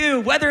you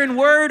do, whether in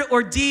word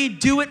or deed,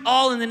 do it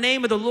all in the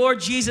name of the Lord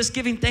Jesus,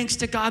 giving thanks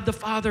to God the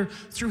Father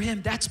through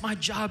him. That's my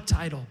job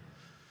title.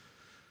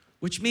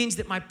 Which means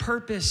that my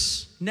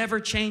purpose never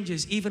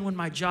changes, even when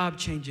my job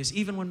changes,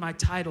 even when my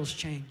titles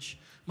change.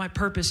 My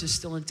purpose is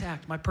still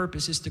intact. My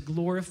purpose is to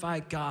glorify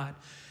God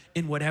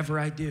in whatever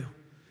I do.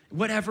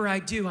 Whatever I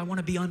do, I want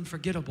to be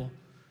unforgettable.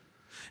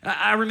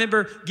 I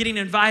remember getting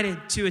invited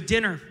to a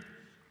dinner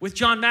with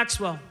John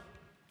Maxwell.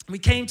 We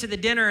came to the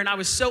dinner, and I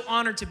was so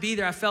honored to be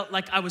there. I felt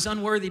like I was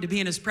unworthy to be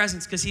in his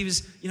presence because he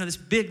was, this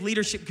big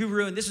leadership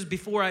guru, and this was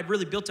before I'd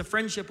really built a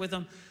friendship with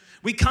him.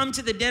 We come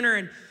to the dinner,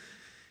 and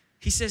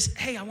he says,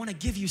 hey, I want to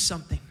give you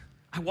something.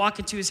 I walk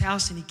into his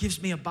house and he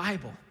gives me a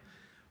Bible,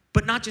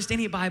 but not just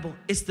any Bible.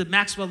 It's the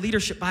Maxwell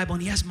Leadership Bible,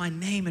 and he has my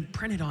name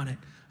printed on it.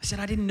 I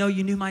said, I didn't know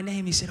you knew my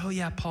name. He said, oh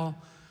yeah, Paul,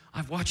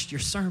 I've watched your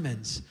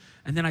sermons.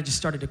 And then I just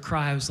started to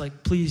cry. I was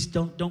like, please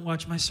don't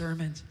watch my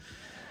sermons.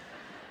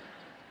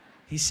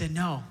 He said,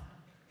 no.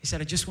 He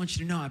said, I just want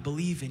you to know I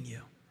believe in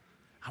you.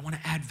 I want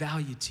to add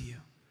value to you.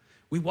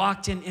 We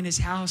walked in his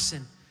house,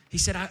 and he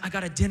said, I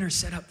got a dinner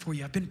set up for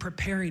you. I've been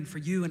preparing for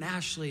you and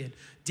Ashley and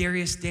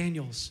Darius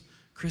Daniels,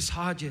 Chris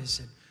Hodges,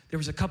 and there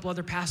was a couple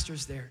other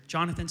pastors there,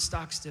 Jonathan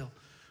Stockstill.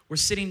 We're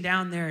sitting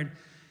down there, and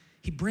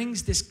he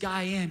brings this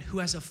guy in who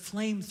has a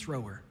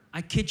flamethrower.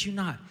 I kid you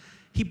not.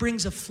 He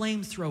brings a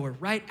flamethrower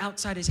right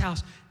outside his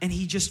house, and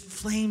he just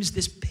flames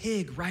this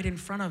pig right in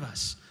front of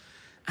us.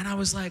 And I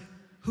was like,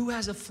 who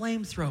has a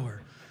flamethrower?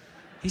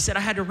 He said,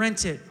 I had to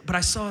rent it, but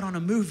I saw it on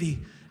a movie,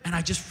 and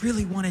I just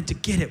really wanted to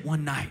get it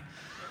one night.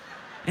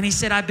 And he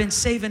said, I've been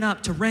saving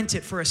up to rent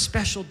it for a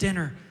special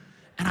dinner,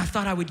 and I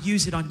thought I would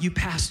use it on you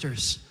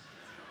pastors.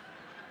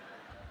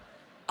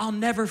 I'll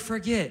never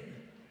forget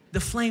the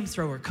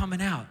flamethrower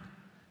coming out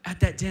at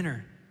that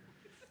dinner.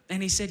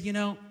 And he said,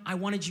 I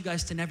wanted you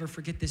guys to never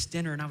forget this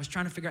dinner, and I was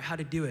trying to figure out how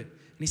to do it.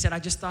 And he said, I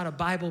just thought a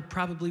Bible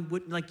probably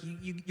wouldn't,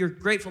 you're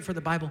grateful for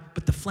the Bible,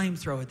 but the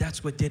flamethrower,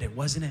 that's what did it,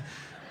 wasn't it?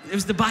 It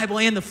was the Bible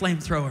and the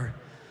flamethrower.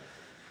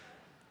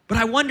 But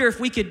I wonder if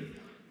we could,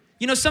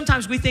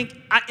 sometimes we think,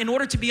 in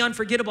order to be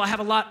unforgettable,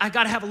 I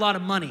got to have a lot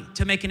of money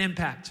to make an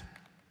impact.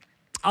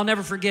 I'll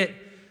never forget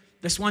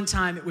this one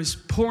time. It was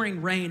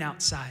pouring rain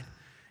outside.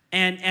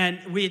 And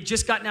we had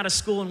just gotten out of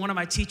school, and one of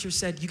my teachers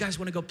said, you guys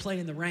want to go play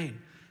in the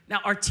rain? Now,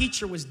 our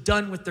teacher was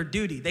done with their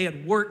duty. They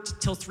had worked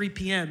till 3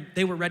 p.m.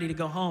 They were ready to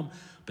go home.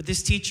 But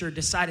this teacher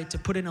decided to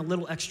put in a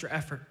little extra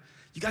effort.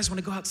 You guys want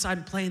to go outside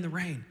and play in the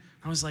rain?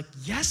 I was like,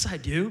 yes, I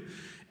do.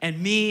 And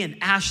me and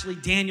Ashley,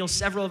 Daniel,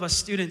 several of us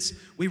students,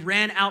 we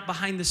ran out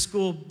behind the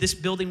school. This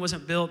building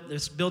wasn't built.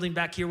 This building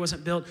back here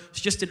wasn't built. It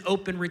was just an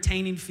open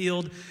retaining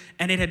field,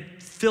 and it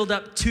had filled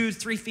up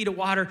 2-3 feet of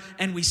water,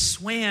 and we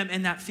swam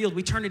in that field.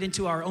 We turned it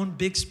into our own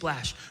big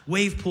splash,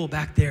 wave pool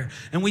back there,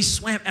 and we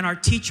swam, and our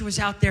teacher was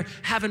out there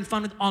having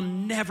fun. I'll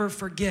never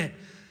forget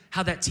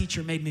how that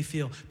teacher made me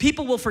feel.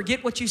 People will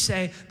forget what you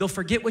say, they'll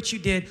forget what you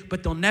did,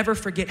 but they'll never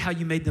forget how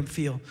you made them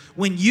feel.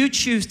 When you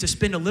choose to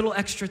spend a little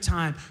extra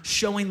time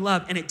showing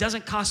love, and it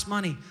doesn't cost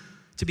money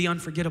to be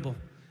unforgettable.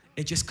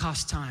 It just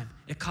costs time.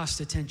 It costs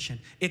attention.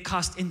 It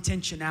costs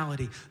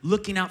intentionality,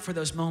 looking out for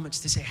those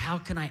moments to say, how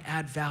can I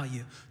add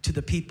value to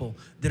the people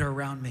that are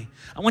around me?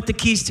 I want the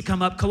keys to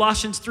come up.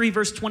 Colossians 3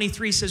 verse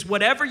 23 says,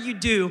 whatever you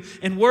do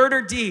in word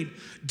or deed,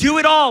 do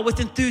it all with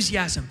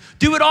enthusiasm.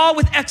 Do it all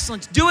with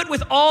excellence. Do it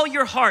with all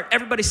your heart.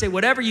 Everybody say,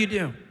 whatever you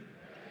do.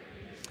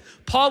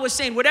 Paul was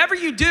saying, whatever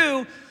you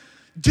do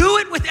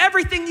it with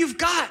everything you've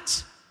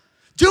got.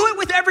 Do it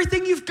with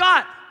everything you've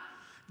got.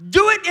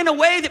 Do it in a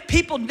way that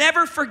people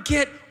never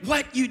forget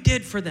what you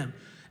did for them.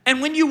 And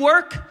when you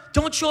work,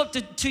 don't show up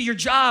to your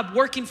job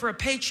working for a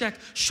paycheck.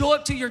 Show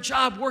up to your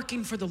job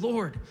working for the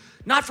Lord,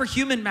 not for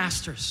human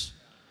masters.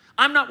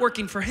 I'm not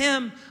working for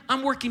him,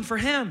 I'm working for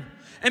him.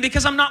 And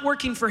because I'm not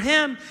working for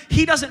him,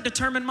 he doesn't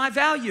determine my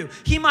value.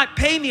 He might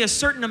pay me a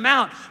certain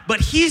amount, but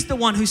he's the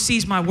one who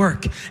sees my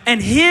work.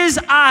 And his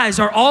eyes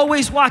are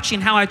always watching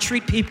how I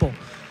treat people.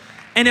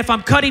 And if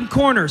I'm cutting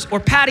corners or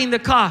padding the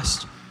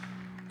cost,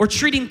 or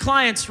treating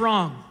clients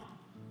wrong,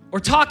 or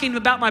talking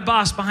about my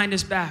boss behind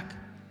his back.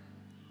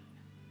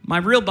 My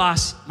real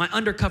boss, my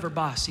undercover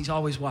boss, he's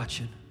always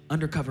watching.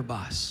 Undercover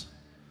boss.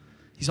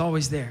 He's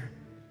always there.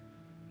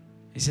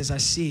 He says, I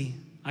see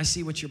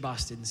what your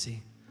boss didn't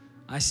see.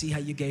 I see how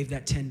you gave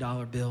that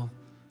 $10 bill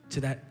to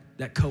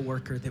that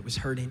coworker that was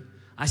hurting.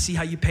 I see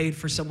how you paid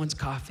for someone's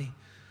coffee.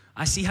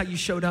 I see how you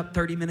showed up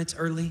 30 minutes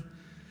early.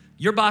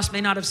 Your boss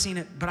may not have seen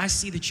it, but I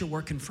see that you're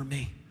working for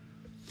me.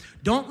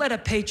 Don't let a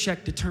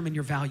paycheck determine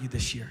your value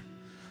this year.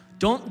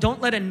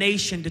 Don't let a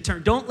nation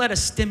determine, don't let a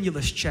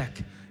stimulus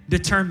check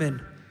determine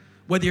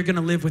whether you're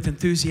gonna live with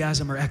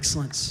enthusiasm or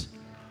excellence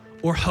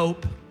or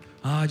hope.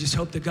 I just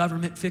hope the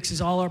government fixes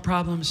all our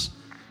problems.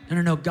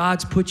 No,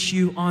 God's put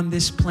you on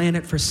this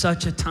planet for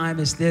such a time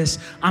as this.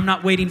 I'm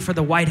not waiting for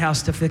the White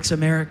House to fix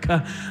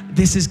America.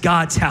 This is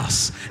God's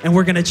house, and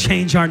we're gonna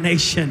change our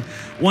nation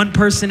one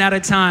person at a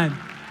time.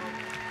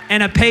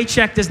 And a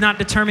paycheck does not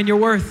determine your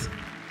worth.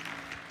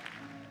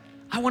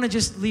 I want to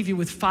just leave you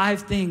with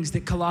 5 things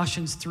that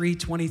Colossians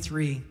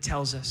 3:23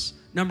 tells us.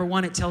 Number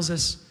 1, it tells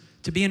us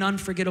to be an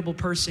unforgettable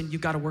person,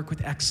 you've got to work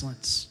with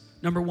excellence.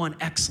 Number 1,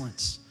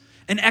 excellence.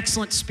 An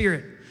excellent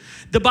spirit.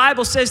 The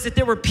Bible says that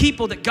there were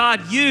people that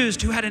God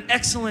used who had an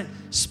excellent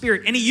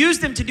spirit, and he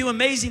used them to do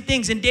amazing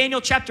things. In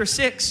Daniel chapter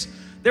 6,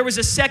 there was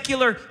a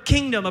secular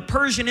kingdom, a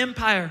Persian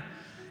empire,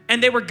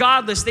 and they were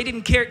godless. They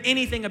didn't care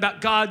anything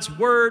about God's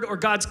word or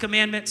God's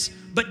commandments,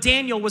 but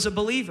Daniel was a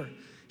believer.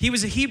 He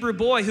was a Hebrew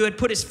boy who had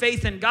put his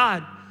faith in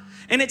God.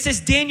 And it says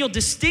Daniel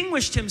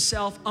distinguished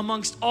himself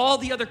amongst all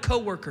the other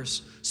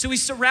co-workers. So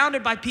he's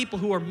surrounded by people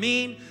who are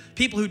mean,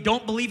 people who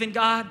don't believe in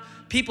God,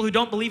 people who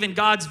don't believe in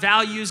God's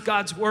values,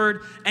 God's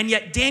word. And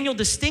yet Daniel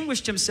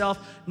distinguished himself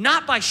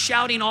not by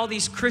shouting all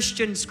these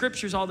Christian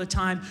scriptures all the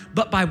time,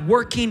 but by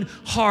working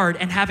hard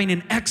and having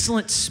an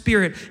excellent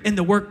spirit in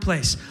the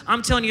workplace.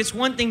 I'm telling you, it's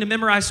one thing to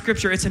memorize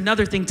scripture. It's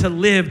another thing to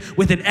live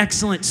with an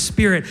excellent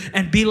spirit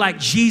and be like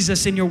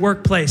Jesus in your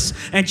workplace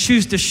and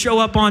choose to show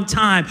up on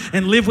time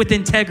and live with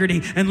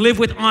integrity and live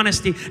with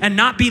honesty and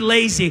not be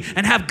lazy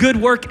and have good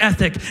work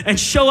ethic and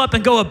show up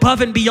and go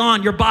above and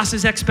beyond your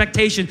boss's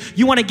expectation.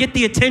 You want to get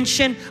the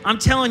attention? I'm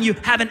telling you,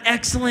 have an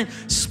excellent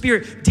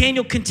spirit.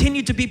 Daniel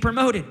continued to be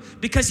promoted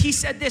because he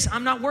said this,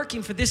 I'm not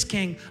working for this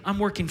king, I'm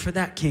working for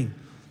that king.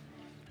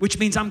 Which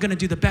means I'm gonna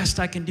do the best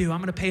I can do. I'm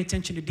gonna pay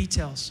attention to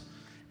details.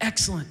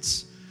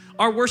 Excellence.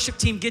 Our worship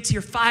team gets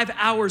here 5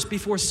 hours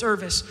before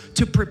service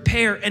to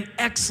prepare an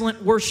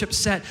excellent worship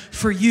set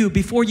for you.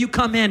 Before you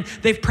come in,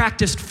 they've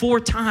practiced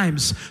 4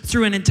 times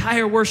through an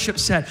entire worship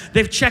set.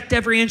 They've checked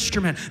every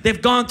instrument.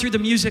 They've gone through the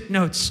music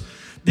notes.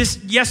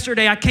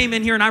 Yesterday, I came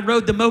in here and I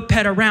rode the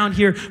moped around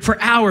here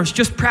for hours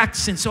just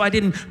practicing so I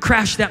didn't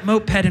crash that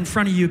moped in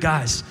front of you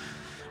guys.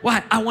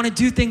 Why? I want to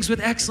do things with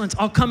excellence.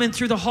 I'll come in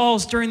through the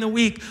halls during the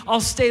week. I'll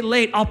stay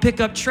late. I'll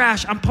pick up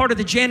trash. I'm part of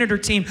the janitor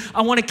team.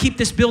 I want to keep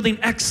this building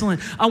excellent.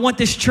 I want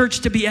this church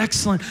to be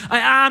excellent.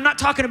 I'm not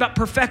talking about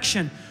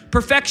perfection.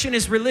 Perfection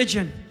is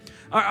religion.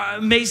 Our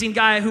amazing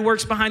guy who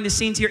works behind the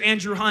scenes here,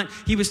 Andrew Hunt,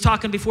 he was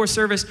talking before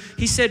service.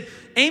 He said,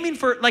 aiming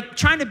for,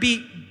 trying to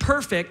be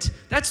perfect,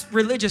 that's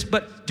religious,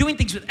 but doing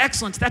things with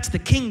excellence, that's the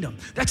kingdom.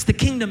 That's the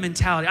kingdom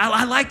mentality.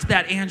 I liked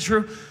that,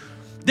 Andrew.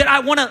 That I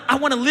want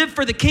to live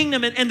for the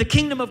kingdom, and the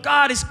kingdom of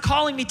God is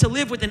calling me to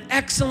live with an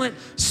excellent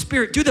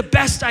spirit. Do the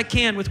best I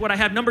can with what I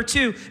have. Number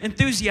 2,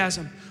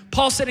 enthusiasm.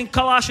 Paul said in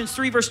Colossians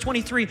 3 verse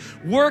 23,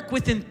 work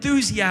with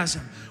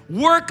enthusiasm.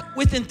 Work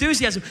with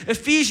enthusiasm.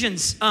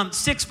 Ephesians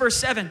 6 verse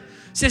 7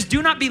 says,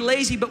 do not be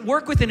lazy, but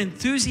work with an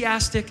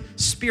enthusiastic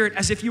spirit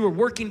as if you were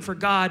working for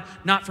God,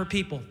 not for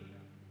people.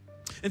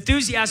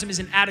 Enthusiasm is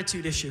an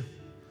attitude issue.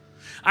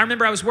 I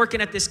remember I was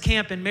working at this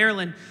camp in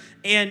Maryland,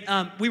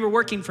 and we were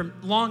working from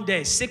long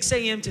days, 6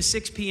 a.m. to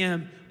 6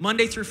 p.m.,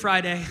 Monday through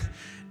Friday.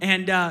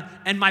 And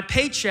my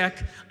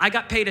paycheck, I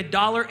got paid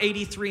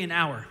 $1.83 an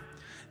hour.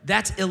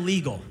 That's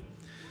illegal.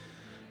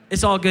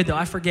 It's all good though.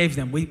 I forgave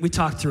them. We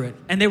talked through it.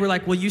 And they were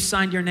like, well, you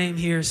signed your name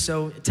here,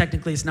 so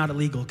technically it's not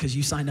illegal because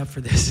you signed up for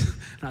this.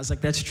 And I was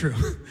like, that's true.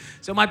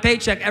 So my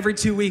paycheck every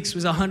 2 weeks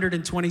was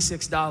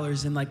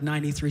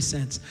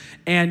 $126.93.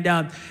 And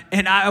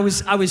I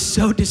was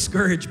so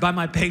discouraged by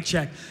my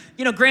paycheck.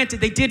 You know, granted,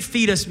 they did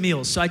feed us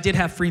meals, so I did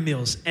have free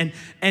meals. And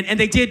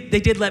they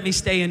did let me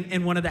stay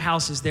in one of the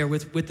houses there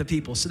with the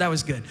people, so that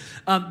was good.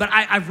 But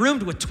I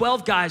roomed with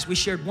 12 guys. We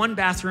shared one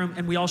bathroom,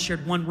 and we all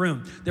shared one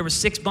room. There were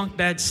 6 bunk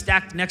beds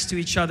stacked next to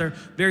each other,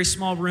 very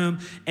small room,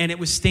 and it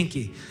was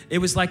stinky. It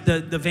was like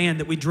the van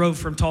that we drove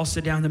from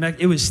Tulsa down to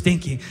Mexico. It was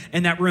stinky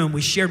in that room.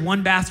 We shared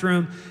one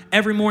bathroom.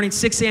 Every morning,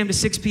 6 a.m. to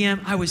 6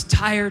 p.m., I was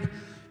tired.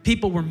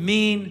 People were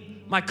mean.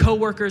 My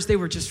coworkers, they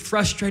were just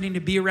frustrating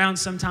to be around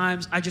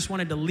sometimes. I just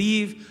wanted to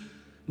leave.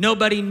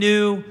 Nobody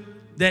knew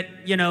that,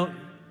 you know,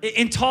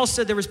 in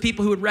Tulsa, there was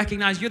people who would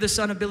recognize, you're the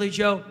son of Billy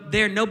Joe.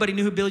 There, nobody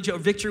knew who Billy Joe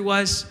Victory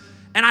was.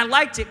 And I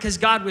liked it because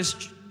God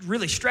was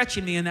really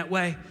stretching me in that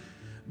way.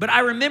 But I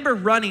remember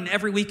running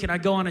every weekend.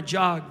 I'd go on a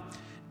jog,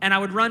 and I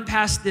would run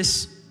past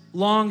this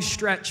long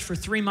stretch for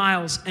 3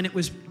 miles, and it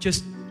was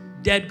just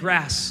dead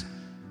grass.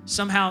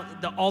 Somehow,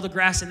 all the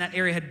grass in that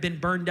area had been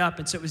burned up,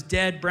 and so it was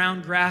dead,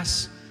 brown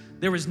grass.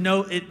 There was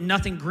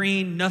nothing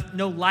green,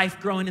 no life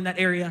growing in that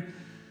area.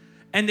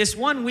 And this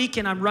one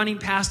weekend, I'm running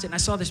past it, and I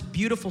saw this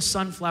beautiful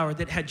sunflower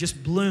that had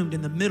just bloomed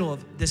in the middle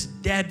of this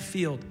dead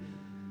field.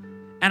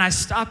 And I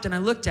stopped and I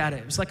looked at it.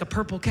 It was like a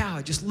purple cow.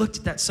 I just looked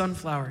at that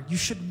sunflower. You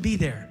shouldn't be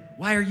there.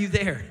 Why are you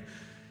there?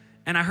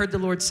 And I heard the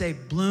Lord say,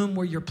 bloom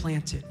where you're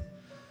planted.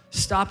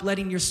 Stop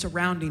letting your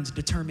surroundings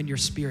determine your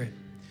spirit.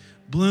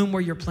 Bloom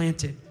where you're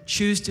planted.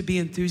 Choose to be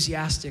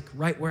enthusiastic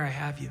right where I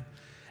have you.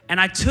 And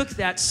I took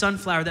that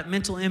sunflower, that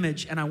mental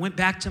image, and I went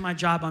back to my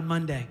job on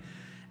Monday.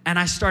 And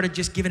I started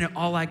just giving it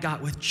all I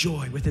got with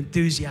joy, with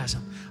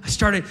enthusiasm. I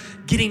started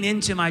getting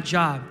into my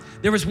job.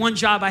 There was one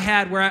job I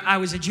had where I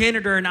was a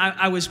janitor, and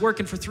I was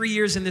working for 3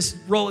 years in this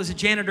role as a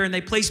janitor, and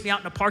they placed me out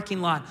in a parking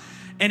lot.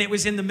 And it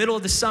was in the middle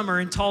of the summer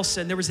in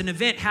Tulsa, and there was an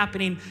event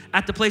happening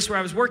at the place where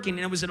I was working,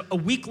 and it was a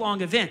week-long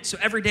event. So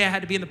every day I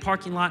had to be in the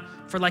parking lot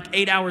for like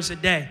 8 hours a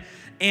day.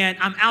 And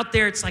I'm out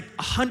there, it's like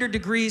 100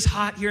 degrees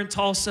hot here in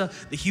Tulsa.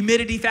 The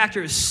humidity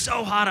factor is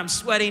so hot, I'm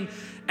sweating.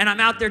 And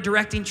I'm out there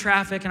directing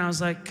traffic, and I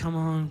was like, come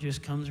on,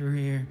 just come through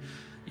here.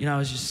 You know, I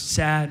was just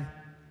sad.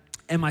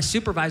 And my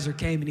supervisor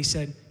came and he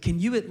said, can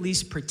you at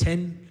least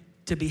pretend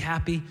to be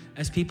happy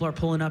as people are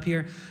pulling up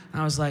here? And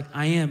I was like,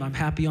 I am, I'm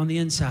happy on the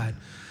inside.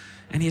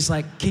 And he's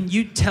like, can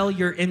you tell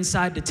your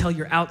inside to tell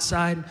your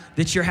outside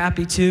that you're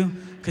happy too?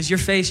 Because your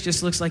face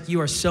just looks like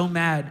you are so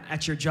mad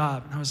at your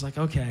job. And I was like,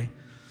 okay.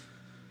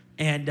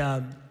 And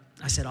I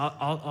said,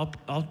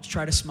 I'll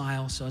try to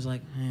smile. So I was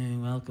like, hey,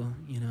 welcome,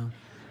 you know.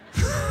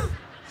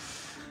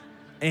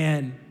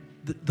 And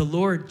the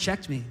Lord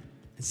checked me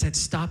and said,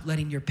 stop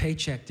letting your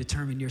paycheck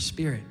determine your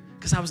spirit.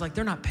 Because I was like,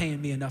 they're not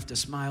paying me enough to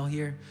smile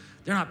here.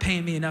 They're not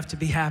paying me enough to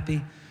be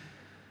happy.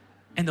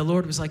 And the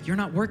Lord was like, you're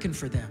not working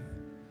for them.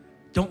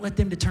 Don't let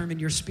them determine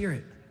your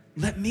spirit.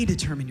 Let me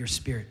determine your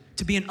spirit.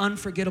 To be an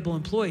unforgettable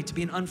employee, to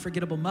be an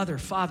unforgettable mother,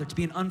 father, to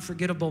be an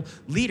unforgettable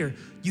leader,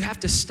 you have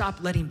to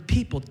stop letting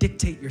people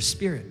dictate your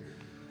spirit.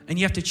 And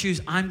you have to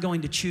choose, I'm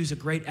going to choose a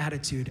great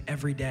attitude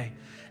every day.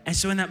 And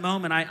so in that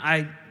moment,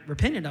 I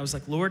repented. I was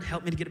like, Lord,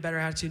 help me to get a better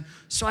attitude.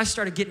 So I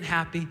started getting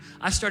happy.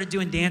 I started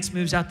doing dance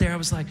moves out there. I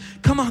was like,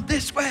 come on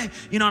this way.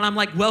 You know, and I'm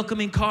like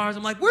welcoming cars.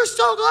 I'm like, we're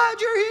so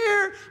glad you're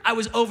here. I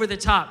was over the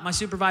top. My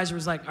supervisor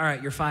was like, all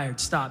right, you're fired.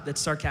 Stop.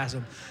 That's sarcasm.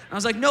 And I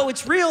was like, no,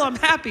 it's real. I'm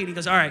happy. And he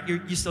goes, all right,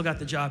 you still got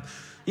the job.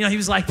 You know, he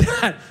was like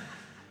that.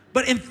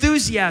 But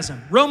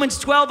enthusiasm.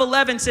 Romans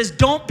 12:11 says,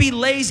 don't be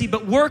lazy,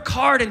 but work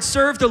hard and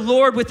serve the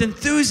Lord with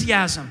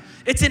enthusiasm.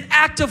 It's an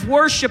act of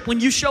worship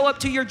when you show up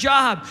to your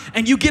job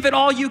and you give it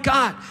all you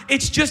got.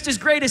 It's just as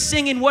great as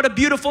singing What a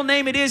Beautiful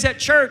Name It Is at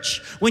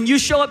church when you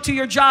show up to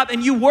your job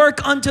and you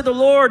work unto the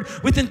Lord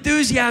with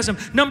enthusiasm.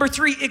 Number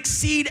 3,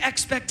 exceed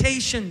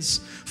expectations.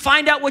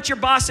 Find out what your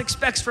boss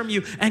expects from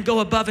you and go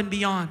above and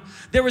beyond.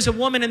 There was a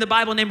woman in the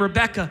Bible named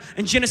Rebecca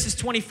in Genesis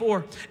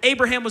 24.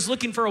 Abraham was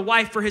looking for a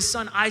wife for his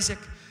son Isaac,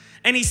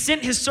 and he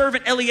sent his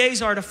servant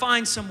Eliezer to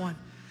find someone.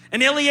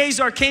 And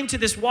Eliezer came to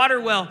this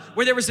water well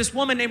where there was this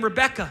woman named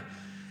Rebecca.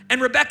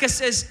 And Rebecca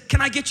says,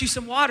 can I get you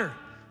some water?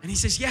 And he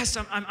says, yes,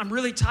 I'm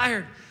really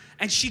tired.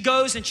 And she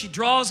goes and she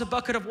draws a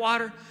bucket of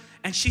water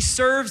and she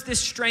serves this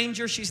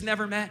stranger she's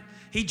never met.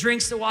 He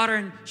drinks the water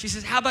and she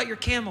says, how about your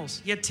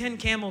camels? He had 10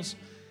 camels.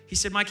 He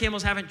said, my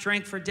camels haven't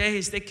drank for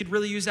days. They could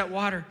really use that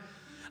water.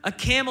 A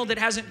camel that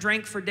hasn't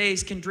drank for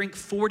days can drink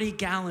 40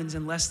 gallons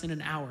in less than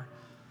an hour.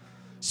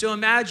 So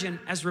imagine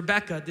as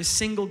Rebecca, this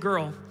single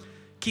girl,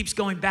 keeps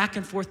going back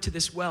and forth to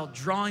this well,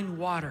 drawing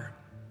water.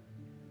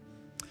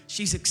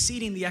 She's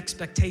exceeding the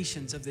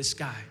expectations of this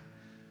guy.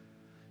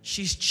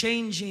 She's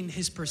changing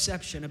his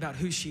perception about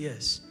who she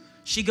is.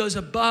 She goes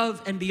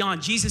above and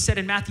beyond. Jesus said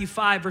in Matthew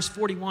 5, verse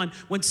 41,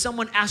 when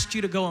someone asks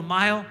you to go a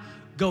mile,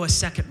 go a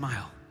second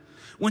mile.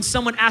 When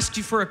someone asks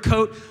you for a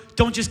coat,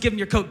 don't just give them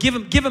your coat. Give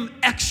them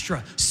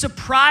extra.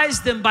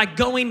 Surprise them by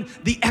going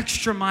the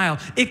extra mile.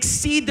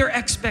 Exceed their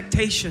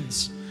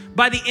expectations.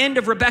 By the end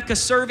of Rebecca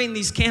serving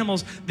these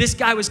camels, this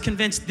guy was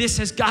convinced this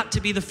has got to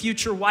be the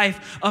future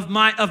wife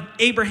of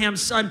Abraham's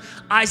son,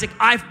 Isaac.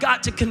 I've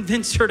got to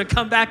convince her to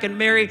come back and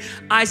marry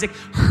Isaac.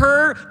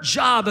 Her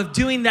job of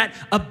doing that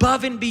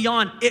above and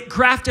beyond, it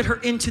grafted her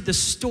into the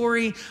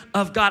story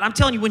of God. I'm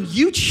telling you, when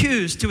you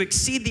choose to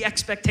exceed the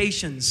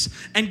expectations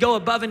and go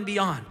above and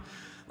beyond,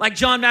 like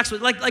John Maxwell,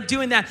 like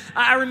doing that.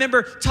 I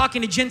remember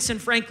talking to Jensen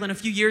Franklin a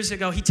few years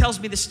ago. He tells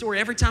me this story.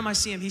 Every time I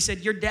see him, he said,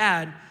 your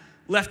dad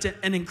left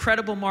an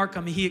incredible mark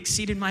on me. He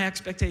exceeded my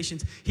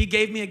expectations. He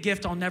gave me a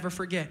gift I'll never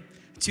forget.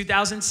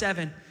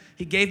 2007,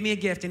 he gave me a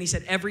gift, and he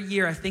said, every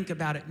year I think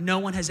about it. No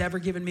one has ever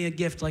given me a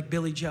gift like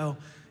Billy Joe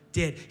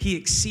did. He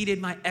exceeded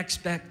my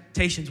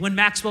expectations. When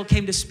Maxwell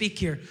came to speak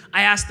here,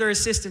 I asked their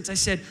assistants, I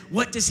said,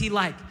 what does he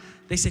like?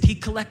 They said, he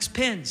collects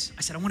pens.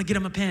 I said, I want to get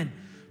him a pen,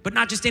 but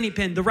not just any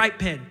pen, the right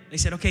pen. They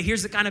said, okay,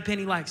 here's the kind of pen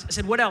he likes. I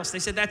said, what else? They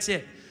said, that's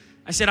it.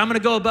 I said, I'm going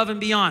to go above and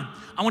beyond.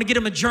 I want to get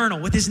him a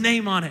journal with his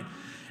name on it.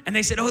 And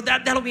they said, oh,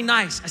 that'll be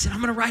nice. I said, I'm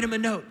going to write him a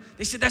note.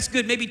 They said, that's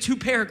good. Maybe 2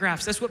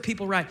 paragraphs. That's what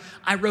people write.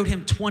 I wrote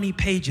him 20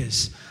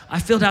 pages. I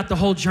filled out the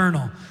whole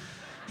journal.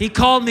 He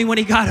called me when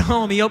he got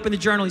home. He opened the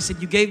journal. He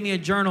said, you gave me a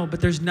journal, but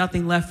there's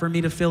nothing left for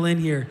me to fill in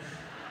here.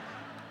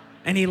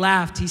 And he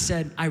laughed. He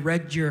said, I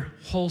read your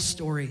whole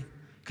story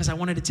because I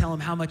wanted to tell him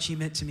how much he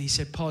meant to me. He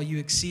said, Paul, you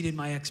exceeded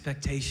my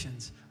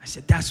expectations. I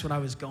said, that's what I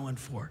was going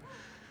for.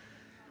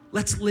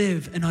 Let's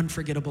live an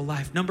unforgettable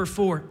life. Number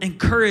 4,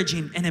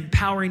 encouraging and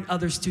empowering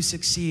others to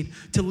succeed.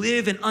 To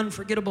live an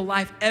unforgettable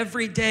life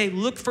every day,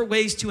 look for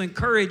ways to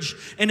encourage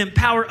and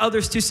empower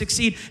others to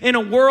succeed. In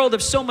a world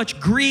of so much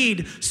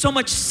greed, so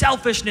much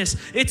selfishness,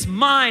 it's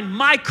mine,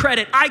 my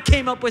credit, I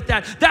came up with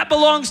that. That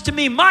belongs to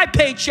me, my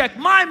paycheck,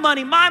 my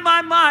money,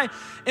 my.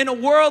 In a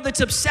world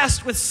that's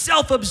obsessed with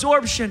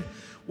self-absorption,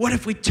 what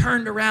if we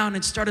turned around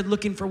and started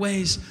looking for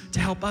ways to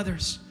help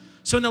others?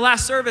 So in the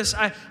last service,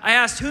 I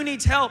asked, who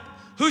needs help?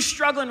 Who's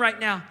struggling right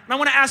now? And I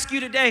want to ask you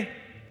today,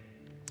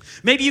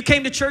 maybe you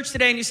came to church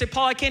today and you say,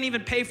 Paul, I can't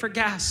even pay for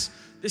gas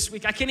this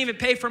week. I can't even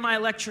pay for my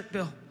electric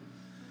bill.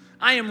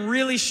 I am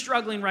really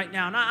struggling right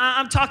now. And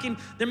I'm talking,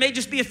 there may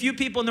just be a few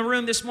people in the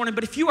room this morning,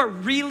 but if you are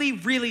really,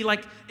 really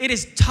like, it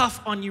is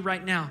tough on you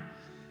right now.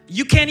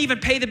 You can't even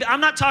pay the bill.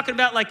 I'm not talking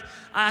about like,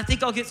 I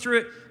think I'll get through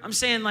it. I'm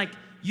saying like,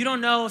 you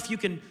don't know if you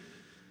can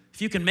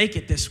make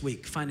it this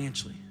week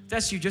financially. If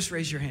that's you, just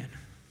raise your hand.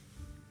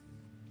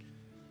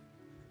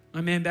 My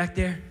man back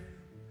there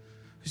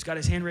who's got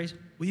his hand raised,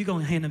 will you go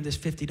and hand him this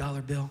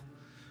 $50 bill?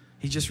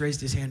 He just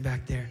raised his hand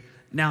back there.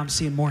 Now I'm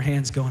seeing more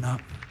hands going up.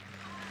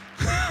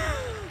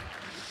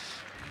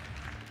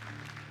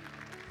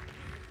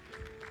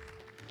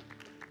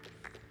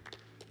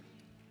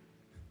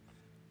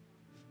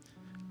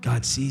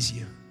 God sees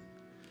you,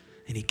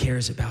 and he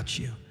cares about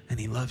you, and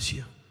he loves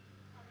you.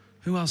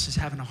 Who else is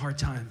having a hard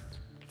time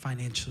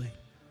financially?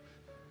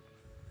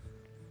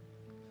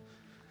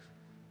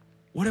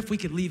 What if we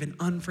could leave an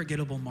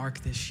unforgettable mark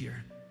this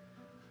year?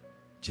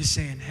 Just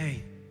saying,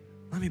 hey,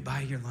 let me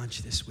buy your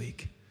lunch this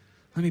week.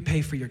 Let me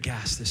pay for your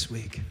gas this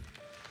week.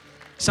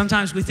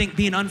 Sometimes we think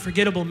being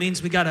unforgettable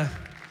means we gotta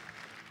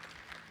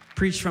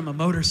preach from a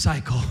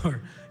motorcycle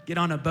or get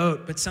on a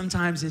boat, but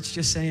sometimes it's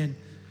just saying,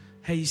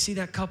 hey, you see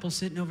that couple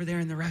sitting over there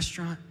in the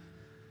restaurant?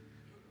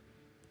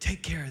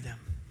 Take care of them.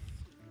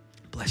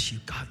 Bless you.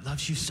 God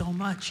loves you so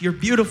much. You're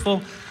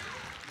beautiful,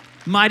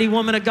 mighty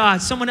woman of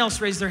God. Someone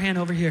else raised their hand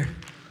over here.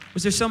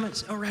 Was there someone?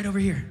 Oh, right over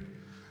here.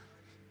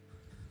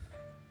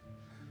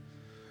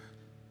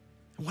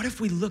 What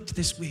if we looked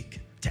this week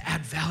to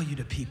add value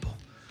to people?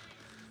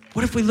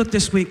 What if we looked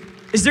this week?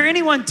 Is there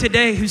anyone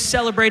today who's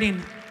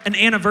celebrating an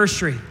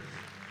anniversary?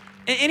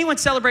 Anyone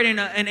celebrating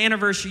an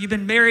anniversary? You've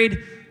been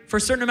married for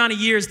a certain amount of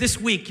years. This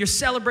week, you're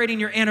celebrating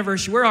your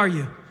anniversary. Where are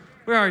you?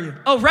 Where are you?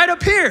 Oh, right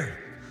up here.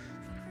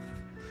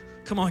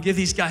 Come on, give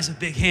these guys a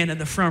big hand in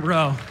the front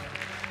row.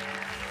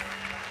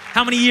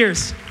 How many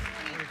years?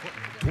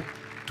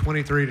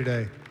 23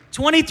 today.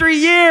 23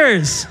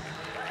 years.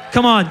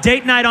 Come on,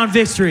 date night on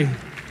Victory.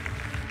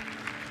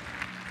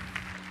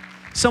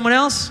 Someone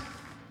else?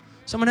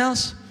 Someone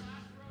else?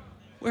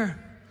 Where?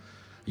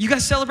 You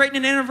guys celebrating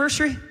an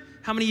anniversary?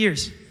 How many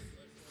years?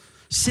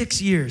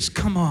 6 years.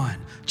 Come on,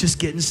 just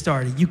getting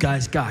started. You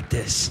guys got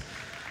this.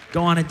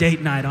 Go on a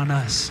date night on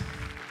us.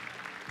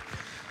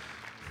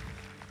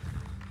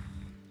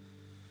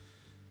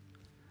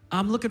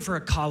 I'm looking for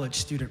a college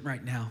student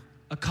right now.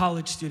 A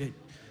college student.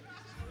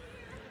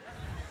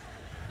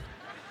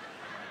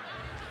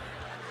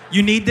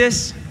 You need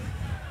this?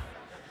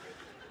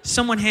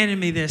 Someone handed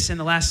me this in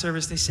the last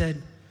service. They said,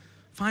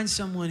 find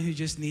someone who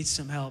just needs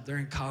some help. They're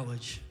in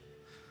college.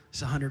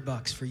 It's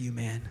 $100 for you,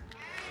 man.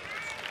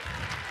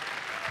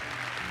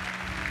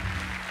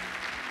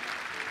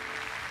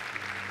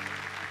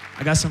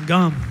 I got some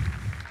gum.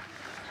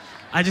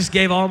 I just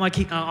gave all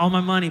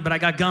my money, but I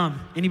got gum.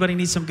 Anybody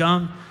need some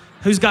gum?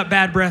 Who's got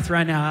bad breath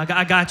right now?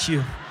 I got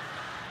you.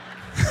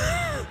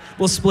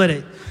 We'll split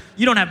it.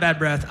 You don't have bad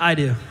breath. I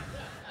do.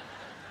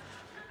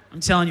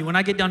 I'm telling you, when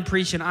I get done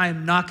preaching, I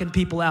am knocking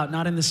people out,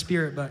 not in the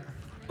spirit, but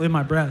with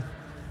my breath.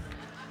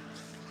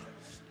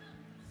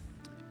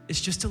 It's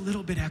just a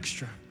little bit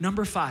extra.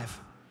 Number 5,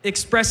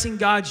 expressing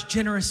God's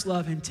generous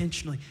love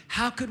intentionally.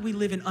 How could we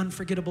live an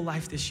unforgettable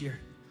life this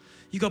year?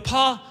 You go,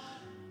 Paul,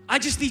 I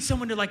just need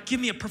someone to give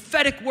me a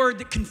prophetic word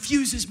that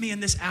confuses me in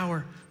this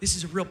hour. This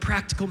is a real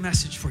practical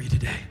message for you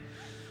today.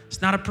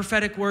 It's not a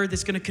prophetic word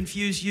that's going to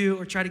confuse you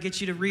or try to get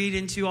you to read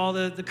into all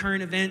the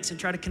current events and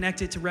try to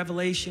connect it to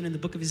Revelation and the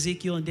book of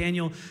Ezekiel and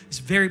Daniel. It's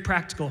very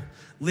practical.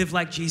 Live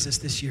like Jesus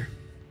this year.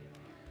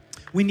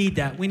 We need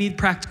that. We need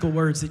practical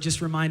words that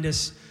just remind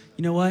us,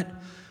 you know what?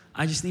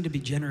 I just need to be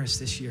generous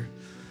this year.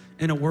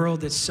 In a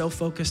world that's so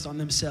focused on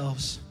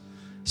themselves,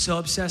 so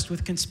obsessed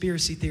with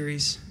conspiracy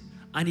theories,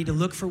 I need to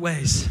look for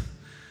ways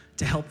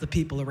to help the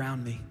people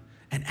around me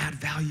and add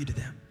value to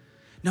them.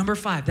 Number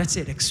 5, that's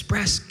it.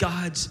 Express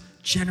God's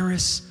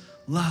generous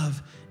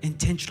love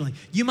intentionally.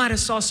 You might have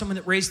saw someone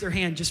that raised their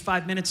hand just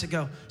 5 minutes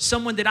ago,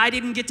 someone that I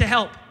didn't get to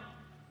help.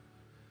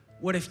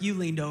 What if you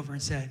leaned over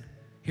and said,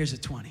 here's a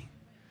 20?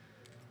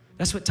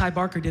 That's what Ty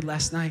Barker did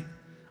last night.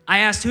 I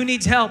asked who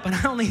needs help, and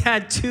I only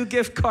had 2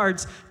 gift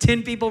cards.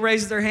 10 people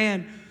raised their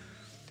hand.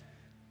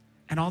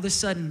 And all of a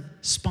sudden,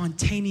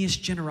 spontaneous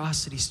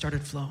generosity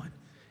started flowing.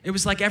 It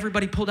was like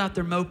everybody pulled out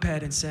their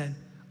moped and said,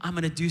 I'm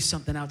gonna do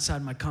something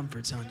outside my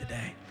comfort zone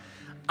today.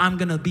 I'm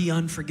gonna be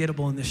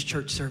unforgettable in this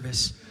church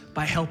service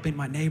by helping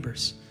my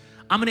neighbors.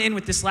 I'm gonna end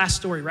with this last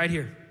story right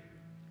here.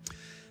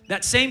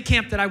 That same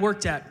camp that I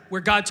worked at,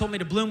 where God told me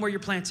to bloom where you're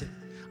planted,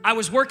 I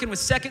was working with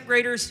 2nd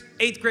graders,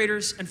 8th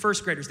graders, and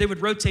 1st graders. They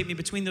would rotate me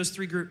between those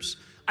 3 groups.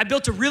 I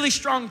built a really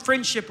strong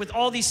friendship with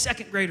all these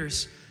 2nd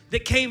graders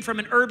that came from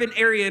an urban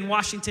area in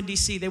Washington,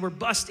 D.C. They were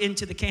bused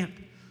into the camp.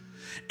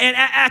 And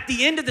at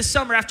the end of the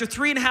summer, after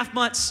 3.5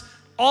 months,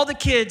 all the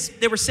kids,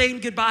 they were saying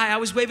goodbye. I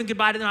was waving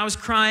goodbye to them. I was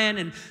crying,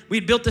 and we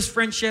had built this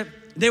friendship.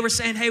 They were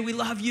saying, hey, we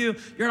love you.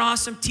 You're an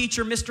awesome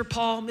teacher, Mr.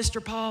 Paul.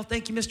 Mr. Paul,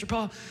 thank you, Mr.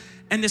 Paul.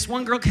 And this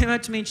one girl came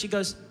up to me, and she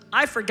goes,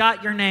 I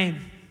forgot your name.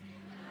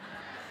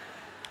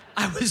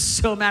 I was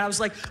so mad. I was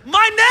like,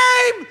 my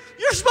name?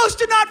 You're supposed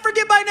to not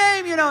forget my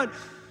name, you know. And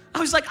I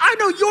was like, I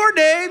know your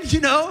name, you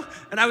know.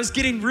 And I was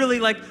getting really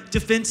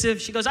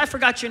defensive. She goes, I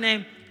forgot your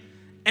name.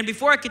 And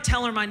before I could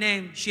tell her my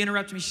name, she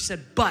interrupted me. She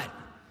said, but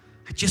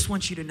I just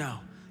want you to know,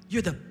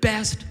 you're the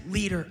best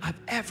leader I've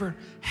ever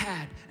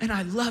had. And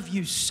I love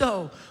you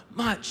so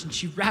much. And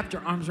she wrapped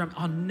her arms around me.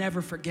 I'll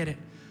never forget it.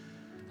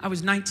 I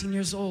was 19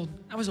 years old.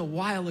 That was a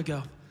while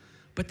ago.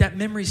 But that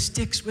memory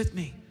sticks with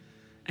me.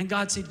 And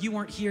God said, you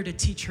weren't here to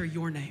teach her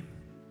your name.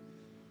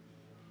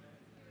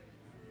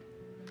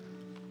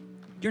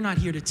 You're not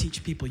here to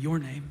teach people your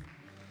name.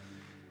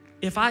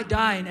 If I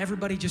die and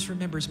everybody just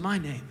remembers my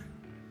name,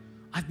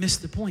 I've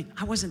missed the point.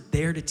 I wasn't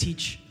there to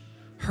teach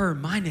her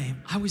my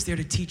name. I was there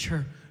to teach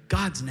her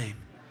God's name.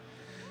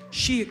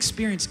 She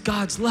experienced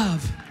God's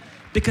love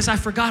because I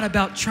forgot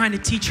about trying to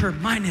teach her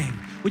my name.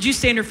 Would you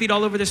stand your feet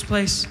all over this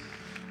place?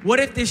 What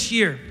if this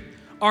year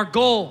our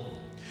goal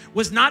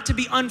was not to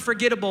be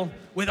unforgettable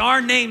with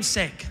our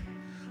namesake,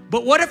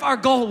 but what if our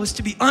goal was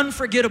to be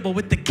unforgettable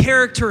with the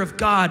character of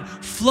God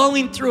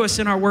flowing through us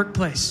in our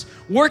workplace,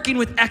 working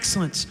with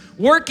excellence,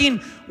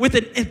 working with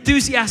an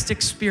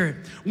enthusiastic spirit,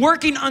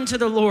 working unto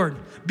the Lord,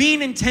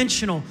 being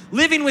intentional,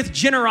 living with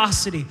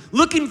generosity,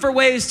 looking for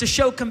ways to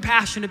show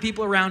compassion to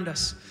people around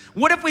us?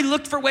 What if we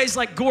looked for ways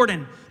like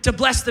Gordon to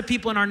bless the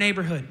people in our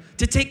neighborhood,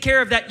 to take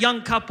care of that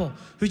young couple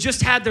who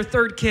just had their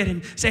 3rd kid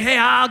and say, hey,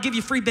 I'll give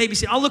you free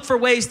babysitting. I'll look for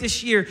ways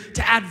this year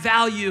to add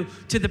value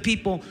to the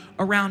people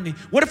around me.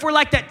 What if we're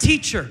like that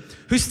teacher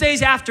who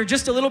stays after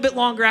just a little bit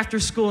longer after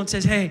school and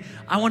says, hey,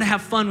 I want to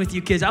have fun with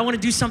you kids. I want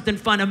to do something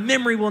fun, a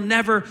memory we'll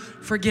never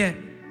forget.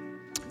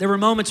 There were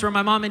moments where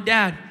my mom and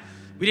dad,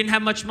 we didn't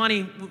have much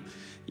money.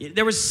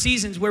 There was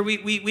seasons where we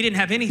didn't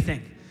have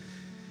anything.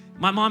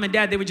 My mom and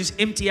dad, they would just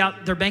empty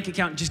out their bank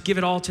account and just give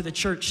it all to the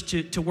church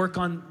to work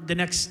on the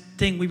next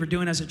thing we were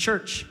doing as a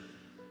church.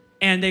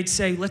 And they'd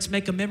say, let's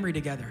make a memory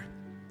together.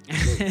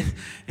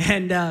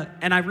 and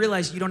I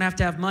realized you don't have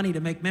to have money to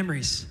make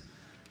memories.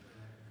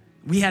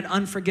 We had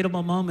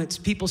unforgettable moments.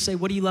 People say,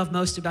 what do you love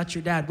most about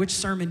your dad? Which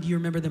sermon do you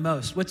remember the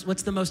most?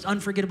 What's the most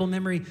unforgettable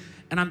memory?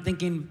 And I'm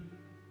thinking,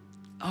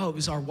 oh, it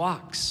was our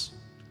walks.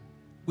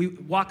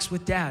 Walks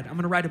with Dad. I'm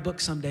gonna write a book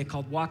someday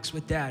called Walks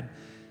with Dad,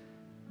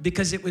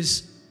 because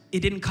it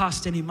didn't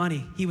cost any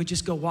money. He would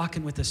just go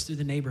walking with us through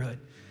the neighborhood,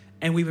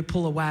 and we would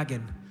pull a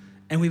wagon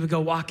and we would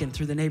go walking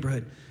through the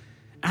neighborhood.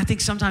 And I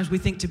think sometimes we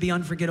think to be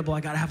unforgettable,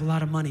 I gotta have a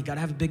lot of money, gotta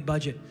have a big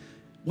budget.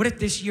 What if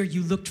this year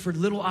you looked for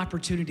little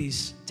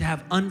opportunities to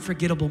have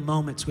unforgettable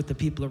moments with the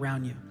people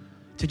around you,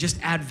 to just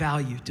add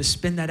value, to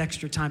spend that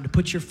extra time, to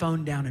put your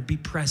phone down and be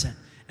present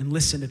and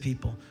listen to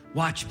people,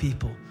 watch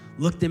people,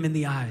 look them in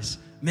the eyes,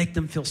 make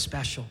them feel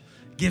special,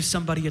 give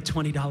somebody a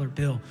 $20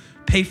 bill,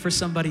 pay for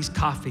somebody's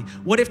coffee.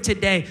 What if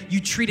today you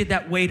treated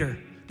that waiter,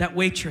 that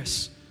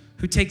waitress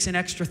who takes an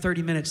extra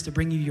 30 minutes to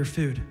bring you your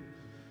food?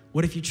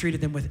 What if you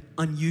treated them with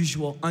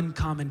unusual,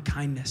 uncommon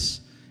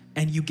kindness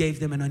and you gave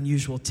them an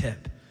unusual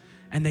tip?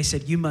 And they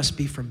said, you must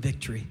be from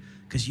Victory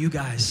because you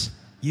guys,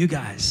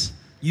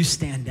 you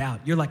stand out.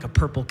 You're like a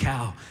purple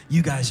cow.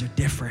 You guys are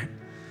different.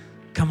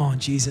 Come on,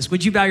 Jesus.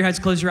 Would you bow your heads,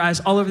 close your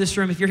eyes all over this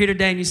room? If you're here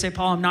today and you say,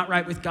 Paul, I'm not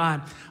right with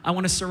God. I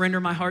want to surrender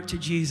my heart to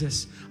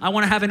Jesus. I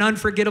want to have an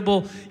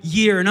unforgettable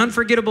year, an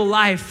unforgettable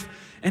life.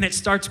 And it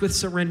starts with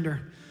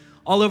surrender.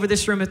 All over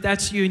this room, if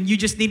that's you and you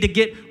just need to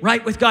get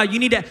right with God, you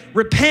need to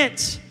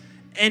repent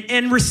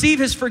and receive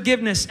his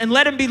forgiveness and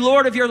let him be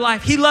Lord of your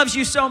life. He loves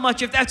you so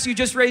much. If that's you,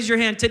 just raise your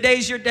hand.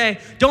 Today's your day.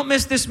 Don't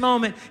miss this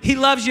moment. He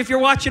loves you. If you're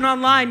watching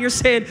online, you're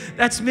saying,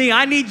 that's me.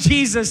 I need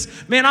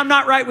Jesus. Man, I'm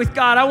not right with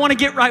God. I want to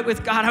get right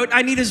with God.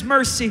 I need his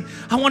mercy.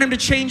 I want him to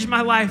change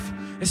my life.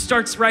 It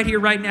starts right here,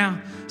 right now.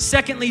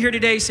 Secondly, here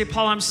today, you say,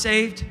 Paul, I'm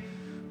saved,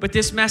 but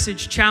this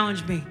message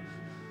challenged me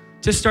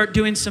to start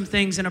doing some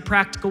things in a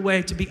practical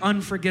way, to be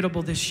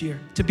unforgettable this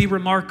year, to be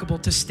remarkable,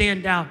 to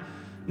stand out,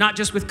 not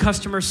just with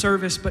customer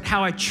service, but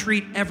how I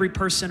treat every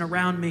person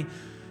around me.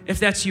 If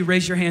that's you,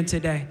 raise your hand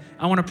today.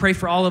 I want to pray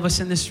for all of us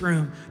in this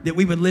room that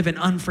we would live an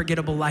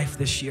unforgettable life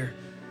this year,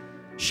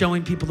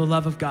 showing people the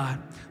love of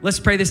God. Let's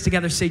pray this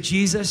together. Say,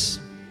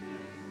 Jesus,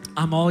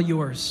 I'm all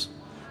yours.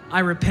 I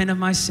repent of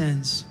my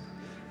sins.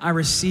 I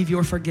receive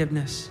your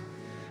forgiveness.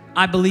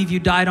 I believe you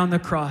died on the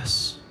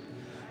cross.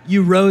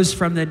 You rose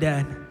from the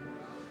dead.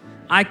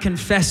 I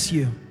confess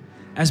you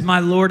as my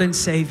Lord and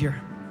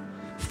Savior.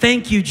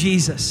 Thank you,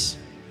 Jesus,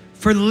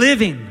 for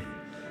living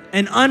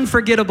an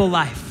unforgettable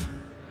life.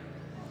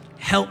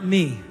 Help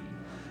me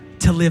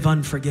to live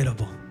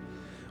unforgettable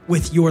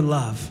with your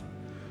love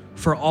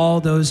for all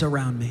those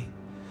around me.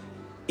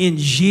 In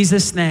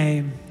Jesus'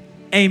 name,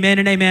 amen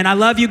and amen. I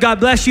love you.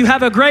 God bless you.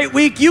 Have a great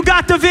week. You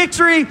got the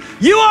victory.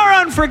 You are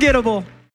unforgettable.